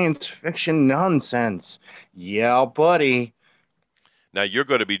science fiction nonsense. Yeah, buddy. Now you're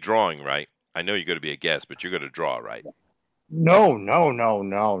going to be drawing, right? I know you're going to be a guest, but you're going to draw, right? No, no, no,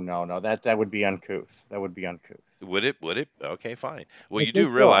 no, no, no. That would be uncouth. That would be uncouth. Would it? Would it? Okay, fine. Well, I you do think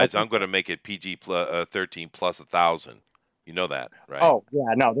so. I realize think I'm going to so. make it PG plus 13 plus 1,000. You know that, right? Oh,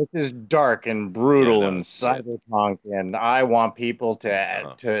 yeah, no, this is dark and Yeah, brutal no, and yeah, cyberpunk, and I want people to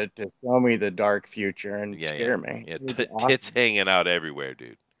uh-huh. to show me the dark future and Yeah. scare me. Yeah, It would be tits awesome. hanging out everywhere,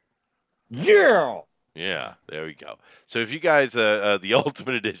 dude. Yeah. Yeah, there we go. So if you guys, the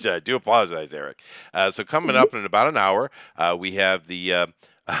Ultimate Edition, I do apologize, Eric. So coming up in about an hour, we have the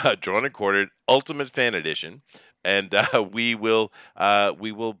Drawn and Quartered Ultimate Fan Edition, and we will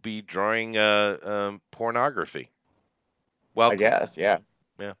be drawing pornography. I Welcome. guess, yeah.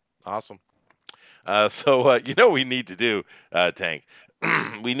 Yeah, awesome. So you know what we need to do, Tank.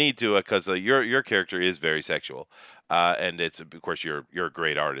 We need to because your character is very sexual, and it's of course you're a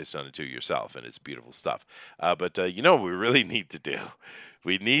great artist on it too yourself, and it's beautiful stuff. But you know what we really need to do?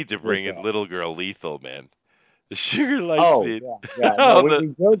 We need to What's bring in that? Little Girl Lethal, man. The Sugar Oh, Lightspeed yeah, yeah. No, on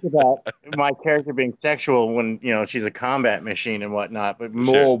we joke about my character being sexual when, she's a combat machine and whatnot, but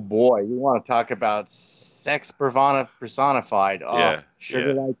sure, oh boy, you want to talk about sex personified. Oh, yeah,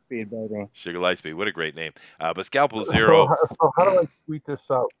 sugar yeah. light speed, baby. Sugar Lightspeed, what a great name. But Scalpel So, Zero. so how do I tweet this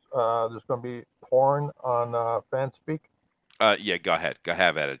out? There's going to be porn on FanSpeak. Yeah, go ahead. Go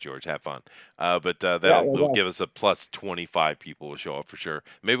have at it, George. Have fun. But Yeah, that'll yeah, will yeah. give us a plus 25 people will show up for sure.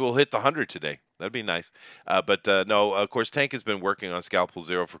 Maybe we'll hit the 100 today. That'd be nice. But no, of course, Tank has been working on Scalpel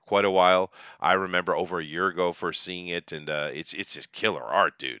Zero for quite a while. I remember over a year ago first seeing it, and it's just killer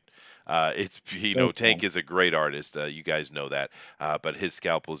art, dude. It's Thanks, Tank man. is a great artist. You guys know that. But his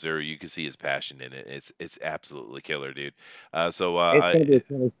Scalpel Zero, you can see his passion in it. It's absolutely killer, dude. So It's gonna be a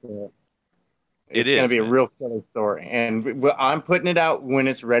killer story. it It's gonna is, be a man. real killer story, and I'm putting it out when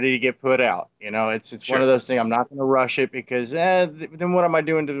it's ready to get put out. It's one of Sure, those things. I'm not gonna rush it because then what am I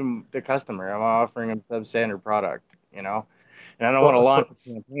doing to the customer? I'm offering them substandard product. And I don't want to So, launch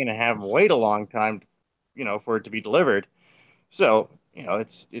so, a campaign and have them wait a long time, for it to be delivered. So,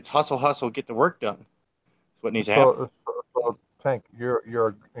 it's hustle, hustle, get the work done. It's what needs to happen. so, Tank,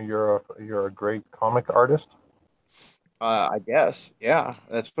 you're a great comic artist. I guess, yeah,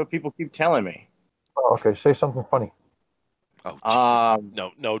 that's what people keep telling me. Oh, okay, say something funny. Oh Jesus! Um,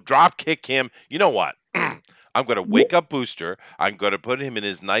 No, no, drop kick him. You know what? I'm gonna wake up Booster. I'm gonna put him in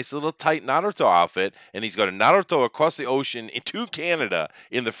his nice little tight Naruto outfit, and he's gonna Naruto across the ocean into Canada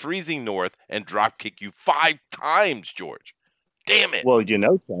in the freezing north and drop kick you 5 times, George. Damn it! well,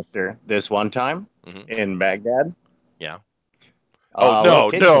 Chester, this one time Hmm. in Baghdad, Yeah. Oh a little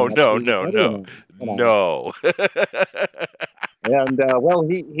no, kid no, came up no, to no, buddy of no, mine, no. and well,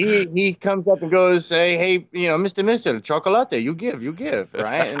 he comes up and goes, hey, Mister, chocolate, you give,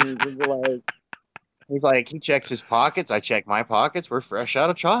 right? And he's like, he checks his pockets, I check my pockets, we're fresh out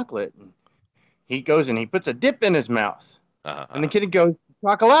of chocolate. And he goes and he puts a dip in his mouth, uh-huh, and the uh-huh. kid goes,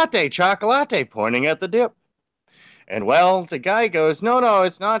 chocolate, pointing at the dip. And well, the guy goes, no, no,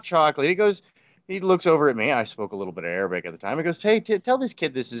 it's not chocolate. He looks over at me. I spoke a little bit of Arabic at the time. He goes, hey, tell this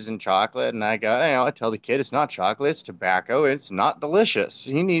kid this isn't chocolate. And I tell the kid it's not chocolate, it's tobacco. It's not delicious.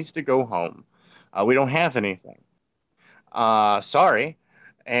 He needs to go home. We don't have anything. Sorry.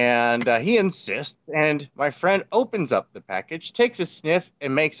 And he insists. And my friend opens up the package, takes a sniff,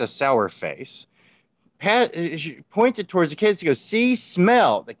 and makes a sour face. She points it towards the kid. She goes, see,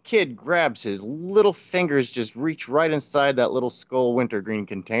 smell. The kid grabs his little fingers, just reach right inside that little skull wintergreen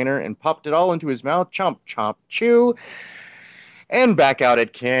container and popped it all into his mouth. Chomp, chomp, chew. And back out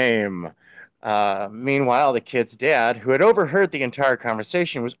it came. Meanwhile, the kid's dad, who had overheard the entire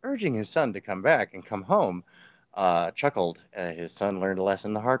conversation, was urging his son to come back and come home. Chuckled. His son learned a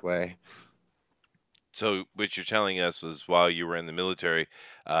lesson the hard way. So what you're telling us is while you were in the military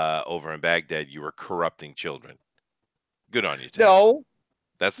over in Baghdad, you were corrupting children. Good on you, Ted. No,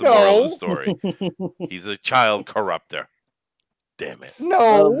 That's the moral of the no, story. He's a child corrupter. Damn it.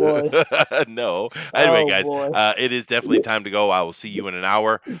 Oh no. boy. No. Anyway, Oh guys, boy. it is definitely time to go. I will see you in an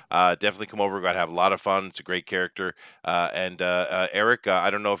hour. Definitely come over. We're going to have a lot of fun. It's a great character. And Eric, I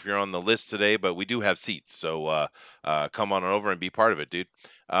don't know if you're on the list today, but we do have seats. So come on over and be part of it, dude.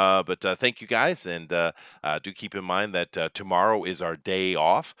 But thank you guys. And do keep in mind that tomorrow is our day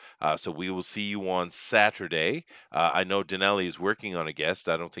off. So we will see you on Saturday. I know Dinale is working on a guest.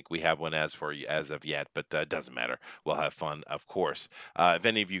 I don't think we have one as of yet, but it doesn't matter. We'll have fun, of course. If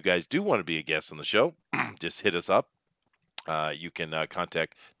any of you guys do want to be a guest on the show, just hit us up. You can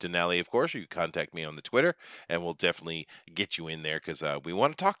contact Denali, of course, or you can contact me on the Twitter, and we'll definitely get you in there because we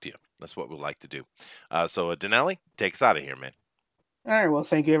want to talk to you. That's what we'd like to do. So, Denali, take us out of here, man. All right. Well,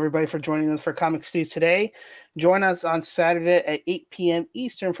 thank you everybody for joining us for Comic Stews today. Join us on Saturday at 8 p.m.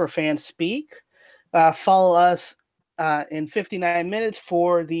 Eastern for Fan Speak. Follow us in 59 minutes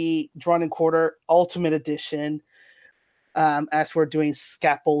for the Drawn and Quarter Ultimate Edition, as we're doing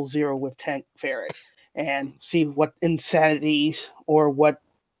Scalpel Zero with Tank Ferret, and see what insanities or what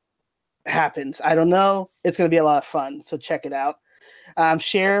happens. I don't know. It's going to be a lot of fun, so check it out.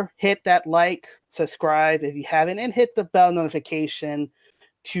 Share, hit that like, subscribe if you haven't, and hit the bell notification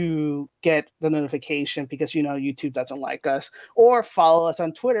to get the notification because YouTube doesn't like us. Or follow us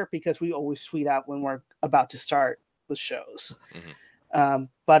on Twitter because we always tweet out when we're about to start the shows.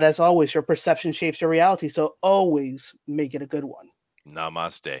 But as always, your perception shapes your reality, so always make it a good one.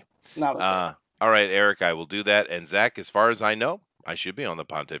 Namaste. Namaste. All right, Eric, I will do that. And Zach, as far as I know, I should be on the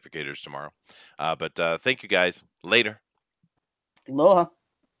Pontificators tomorrow. But thank you guys. Later. Aloha.